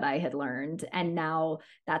information that I had learned. And now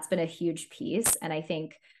that's been a huge piece. And I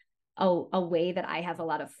think a way that I have a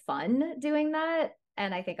lot of fun doing that,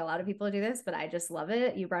 and I think a lot of people do this, but I just love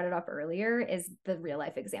it. You brought it up earlier, is the real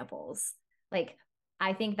life examples. Like,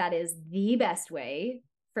 I think that is the best way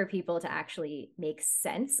for people to actually make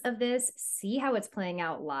sense of this, see how it's playing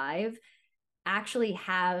out live, actually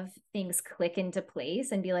have things click into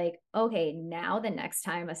place and be like, okay, now the next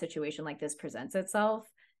time a situation like this presents itself,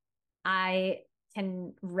 I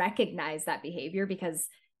can recognize that behavior because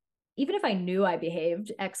even if I knew I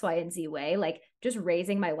behaved X, Y, and Z way, like just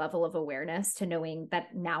raising my level of awareness to knowing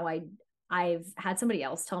that now I've had somebody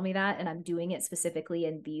else tell me that and I'm doing it specifically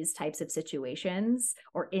in these types of situations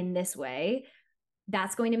or in this way,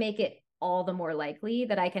 that's going to make it all the more likely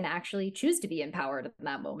that I can actually choose to be empowered in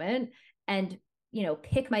that moment and, you know,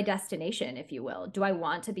 pick my destination, if you will. Do I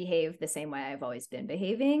want to behave the same way I've always been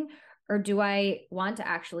behaving? Or do I want to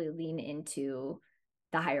actually lean into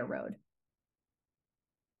the higher road?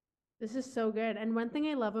 This is so good. And one thing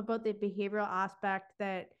I love about the behavioral aspect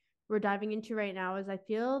that we're diving into right now is I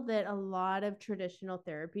feel that a lot of traditional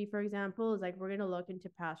therapy, for example, is like we're going to look into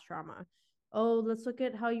past trauma. Oh, let's look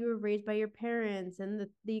at how you were raised by your parents and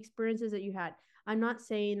the experiences that you had. I'm not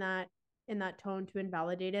saying that in that tone to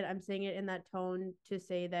invalidate it. I'm saying it in that tone to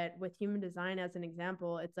say that with human design, as an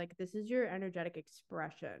example, it's like this is your energetic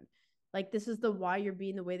expression. Like this is the why you're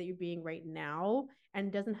being the way that you're being right now, and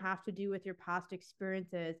it doesn't have to do with your past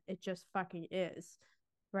experiences. It just fucking is.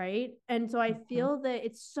 Right. And so I feel that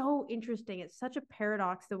it's so interesting. It's such a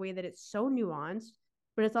paradox the way that it's so nuanced,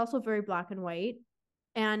 but it's also very black and white.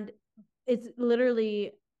 And it's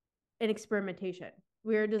literally an experimentation.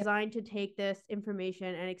 We're designed to take this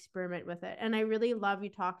information and experiment with it. And I really love you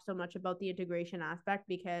talk so much about the integration aspect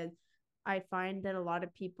because I find that a lot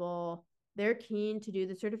of people, they're keen to do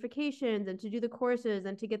the certifications and to do the courses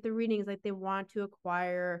and to get the readings. Like they want to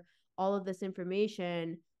acquire all of this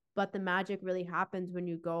information, but the magic really happens when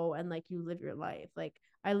you go and like you live your life. Like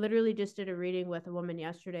I literally just did a reading with a woman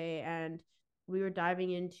yesterday and we were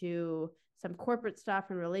diving into some corporate stuff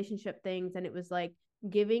and relationship things. And it was like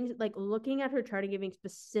giving, like looking at her chart and giving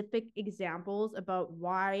specific examples about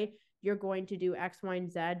why you're going to do X, Y,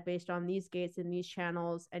 and Z based on these gates and these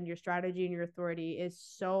channels, and your strategy and your authority is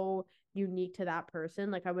so unique to that person.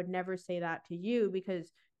 Like I would never say that to you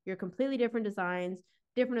because you're completely different designs,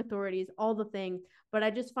 different authorities, all the things. But I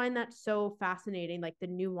just find that so fascinating. Like the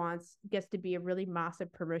nuance gets to be a really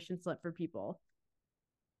massive permission slip for people.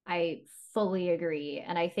 I fully agree.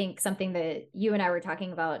 And I think something that you and I were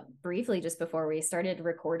talking about briefly just before we started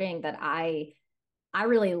recording that I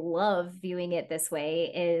really love viewing it this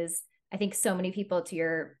way is I think so many people, to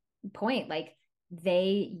your point, like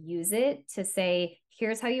they use it to say,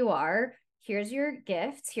 here's how you are, here's your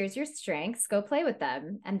gifts, here's your strengths, go play with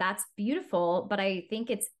them. And that's beautiful. But I think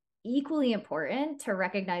it's equally important to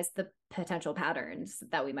recognize the potential patterns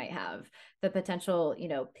that we might have, the potential, you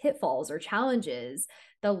know, pitfalls or challenges,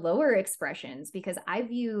 the lower expressions, because I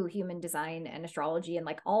view human design and astrology and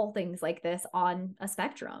like all things like this on a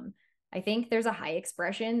spectrum. I think there's a high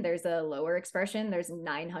expression, there's a lower expression, there's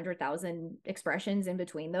 900,000 expressions in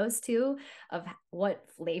between those two of what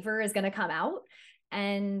flavor is going to come out.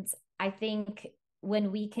 And I think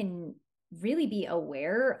when we can really be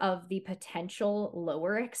aware of the potential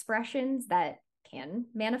lower expressions that can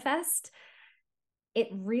manifest, it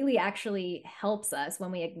really actually helps us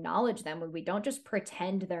when we acknowledge them, when we don't just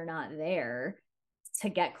pretend they're not there, to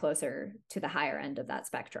get closer to the higher end of that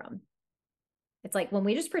spectrum. It's like when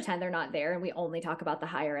we just pretend they're not there and we only talk about the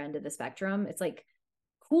higher end of the spectrum, it's like,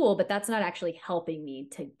 cool, but that's not actually helping me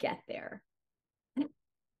to get there.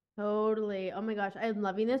 Totally. Oh my gosh, I'm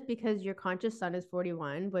loving this because your conscious sun is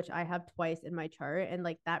 41, which I have twice in my chart, and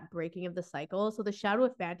like that breaking of the cycle. So the shadow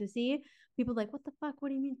of fantasy, people like, what the fuck? What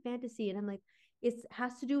do you mean fantasy? And I'm like, it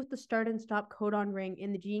has to do with the start and stop codon ring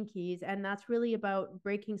in the gene keys, and that's really about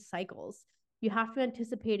breaking cycles. You have to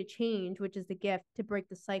anticipate a change, which is the gift to break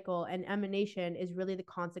the cycle, and emanation is really the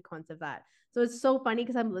consequence of that. So it's so funny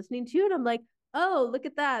because I'm listening to you and I'm like, oh, look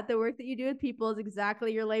at that. The work that you do with people is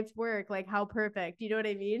exactly your life's work. Like, how perfect. You know what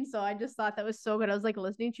I mean? So I just thought that was so good. I was like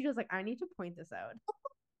listening to you. I was like, I need to point this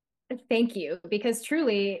out. Thank you, because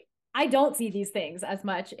truly, I don't see these things as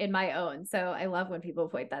much in my own. So I love when people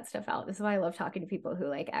point that stuff out. This is why I love talking to people who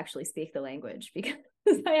like actually speak the language, because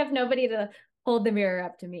I have nobody to hold the mirror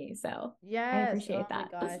up to me. So I Yes. appreciate Oh my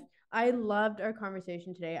that. gosh. I loved our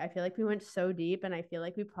conversation today. I feel like we went so deep, and I feel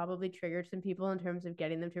like we probably triggered some people in terms of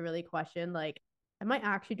getting them to really question, like, am I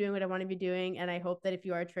actually doing what I want to be doing? And I hope that if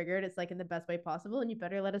you are triggered, it's like in the best way possible. And you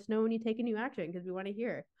better let us know when you take a new action, because we want to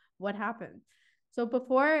hear what happened. So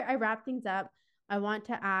before I wrap things up, I want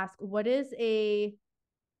to ask, what is a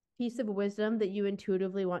piece of wisdom that you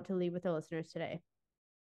intuitively want to leave with the listeners today?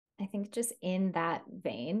 I think just in that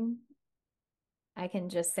vein, I can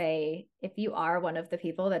just say, if you are one of the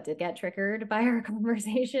people that did get triggered by our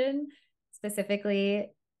conversation,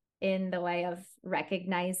 specifically in the way of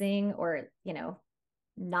recognizing or,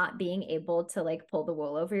 not being able to like pull the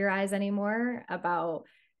wool over your eyes anymore about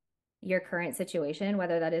your current situation,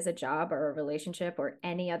 whether that is a job or a relationship or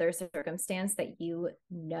any other circumstance that you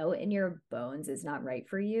know in your bones is not right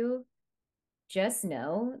for you, just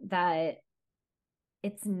know that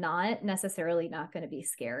it's not necessarily not going to be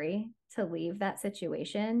scary to leave that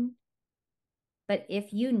situation. But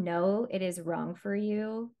if you know it is wrong for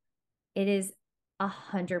you, it is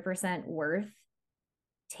 100% worth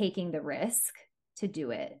taking the risk to do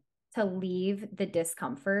it, to leave the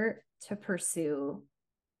discomfort, to pursue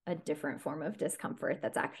a different form of discomfort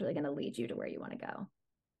that's actually going to lead you to where you want to go.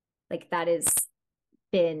 Like, that has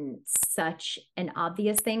been such an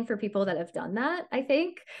obvious thing for people that have done that, I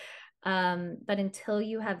think. But until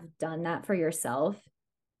you have done that for yourself,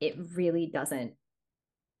 it really doesn't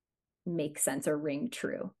make sense or ring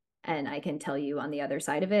true. And I can tell you, on the other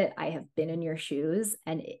side of it, I have been in your shoes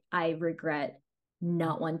and I regret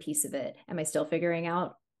not one piece of it. Am I still figuring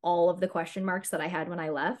out all of the question marks that I had when I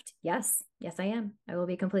left? Yes, I am. I will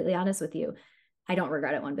be completely honest with you. I don't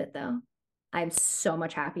regret it one bit, though. I'm so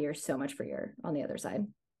much happier, so much freer on the other side.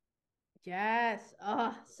 Yes.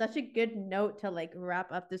 Oh, such a good note to like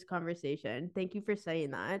wrap up this conversation. Thank you for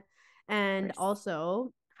saying that. And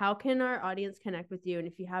also, how can our audience connect with you? And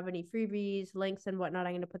if you have any freebies, links, and whatnot,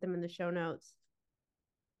 I'm going to put them in the show notes.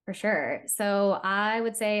 For sure. So I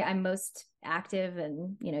would say I'm most active,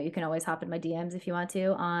 and you can always hop in my DMs if you want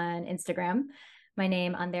to, on Instagram. My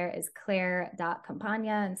name on there is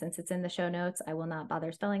Claire.Campagna. And since it's in the show notes, I will not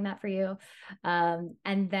bother spelling that for you. And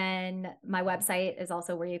then my website is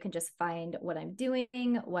also where you can just find what I'm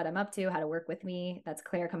doing, what I'm up to, how to work with me. That's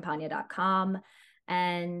ClaireCampagna.com.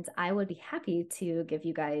 And I would be happy to give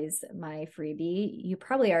you guys my freebie. You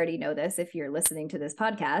probably already know this if you're listening to this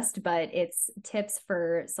podcast, but it's Tips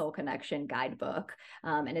for Soul Connection guidebook.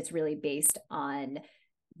 And it's really based on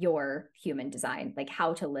your human design, like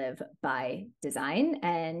how to live by design.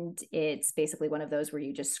 And it's basically one of those where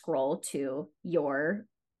you just scroll to your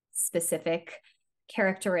specific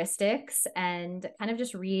characteristics and kind of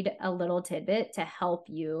just read a little tidbit to help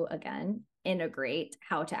you, again, integrate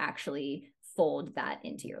how to actually fold that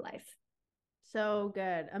into your life. So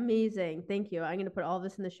good. Amazing. Thank you. I'm going to put all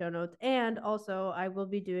this in the show notes. And also, I will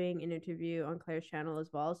be doing an interview on Claire's channel as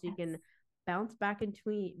well. So you can bounce back in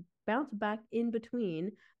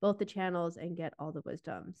between both the channels and get all the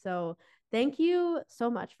wisdom. So thank you so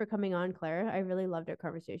much for coming on, Claire. I really loved our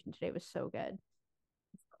conversation today. It was so good.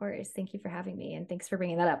 Of course. Thank you for having me. And thanks for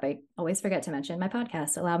bringing that up. I always forget to mention my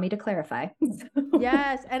podcast. Allow me to clarify.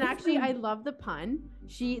 Yes. And actually, I love the pun.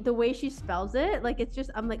 The way she spells it, like, it's just,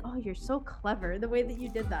 I'm like, oh, you're so clever the way that you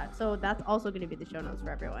did that. So that's also going to be the show notes for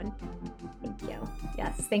everyone. Thank you.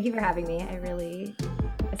 Yes. Thank you for having me.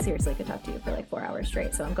 I seriously could talk to you for like 4 hours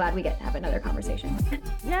straight. So I'm glad we get to have another conversation.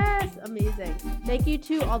 Yes. Amazing. Thank you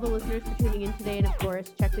to all the listeners for tuning in today. And of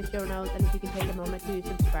course, check the show notes. And if you can take a moment to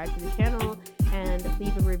subscribe to the channel and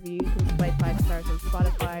leave a review, you can swipe 5 stars on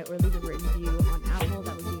Spotify or leave a written review on Apple.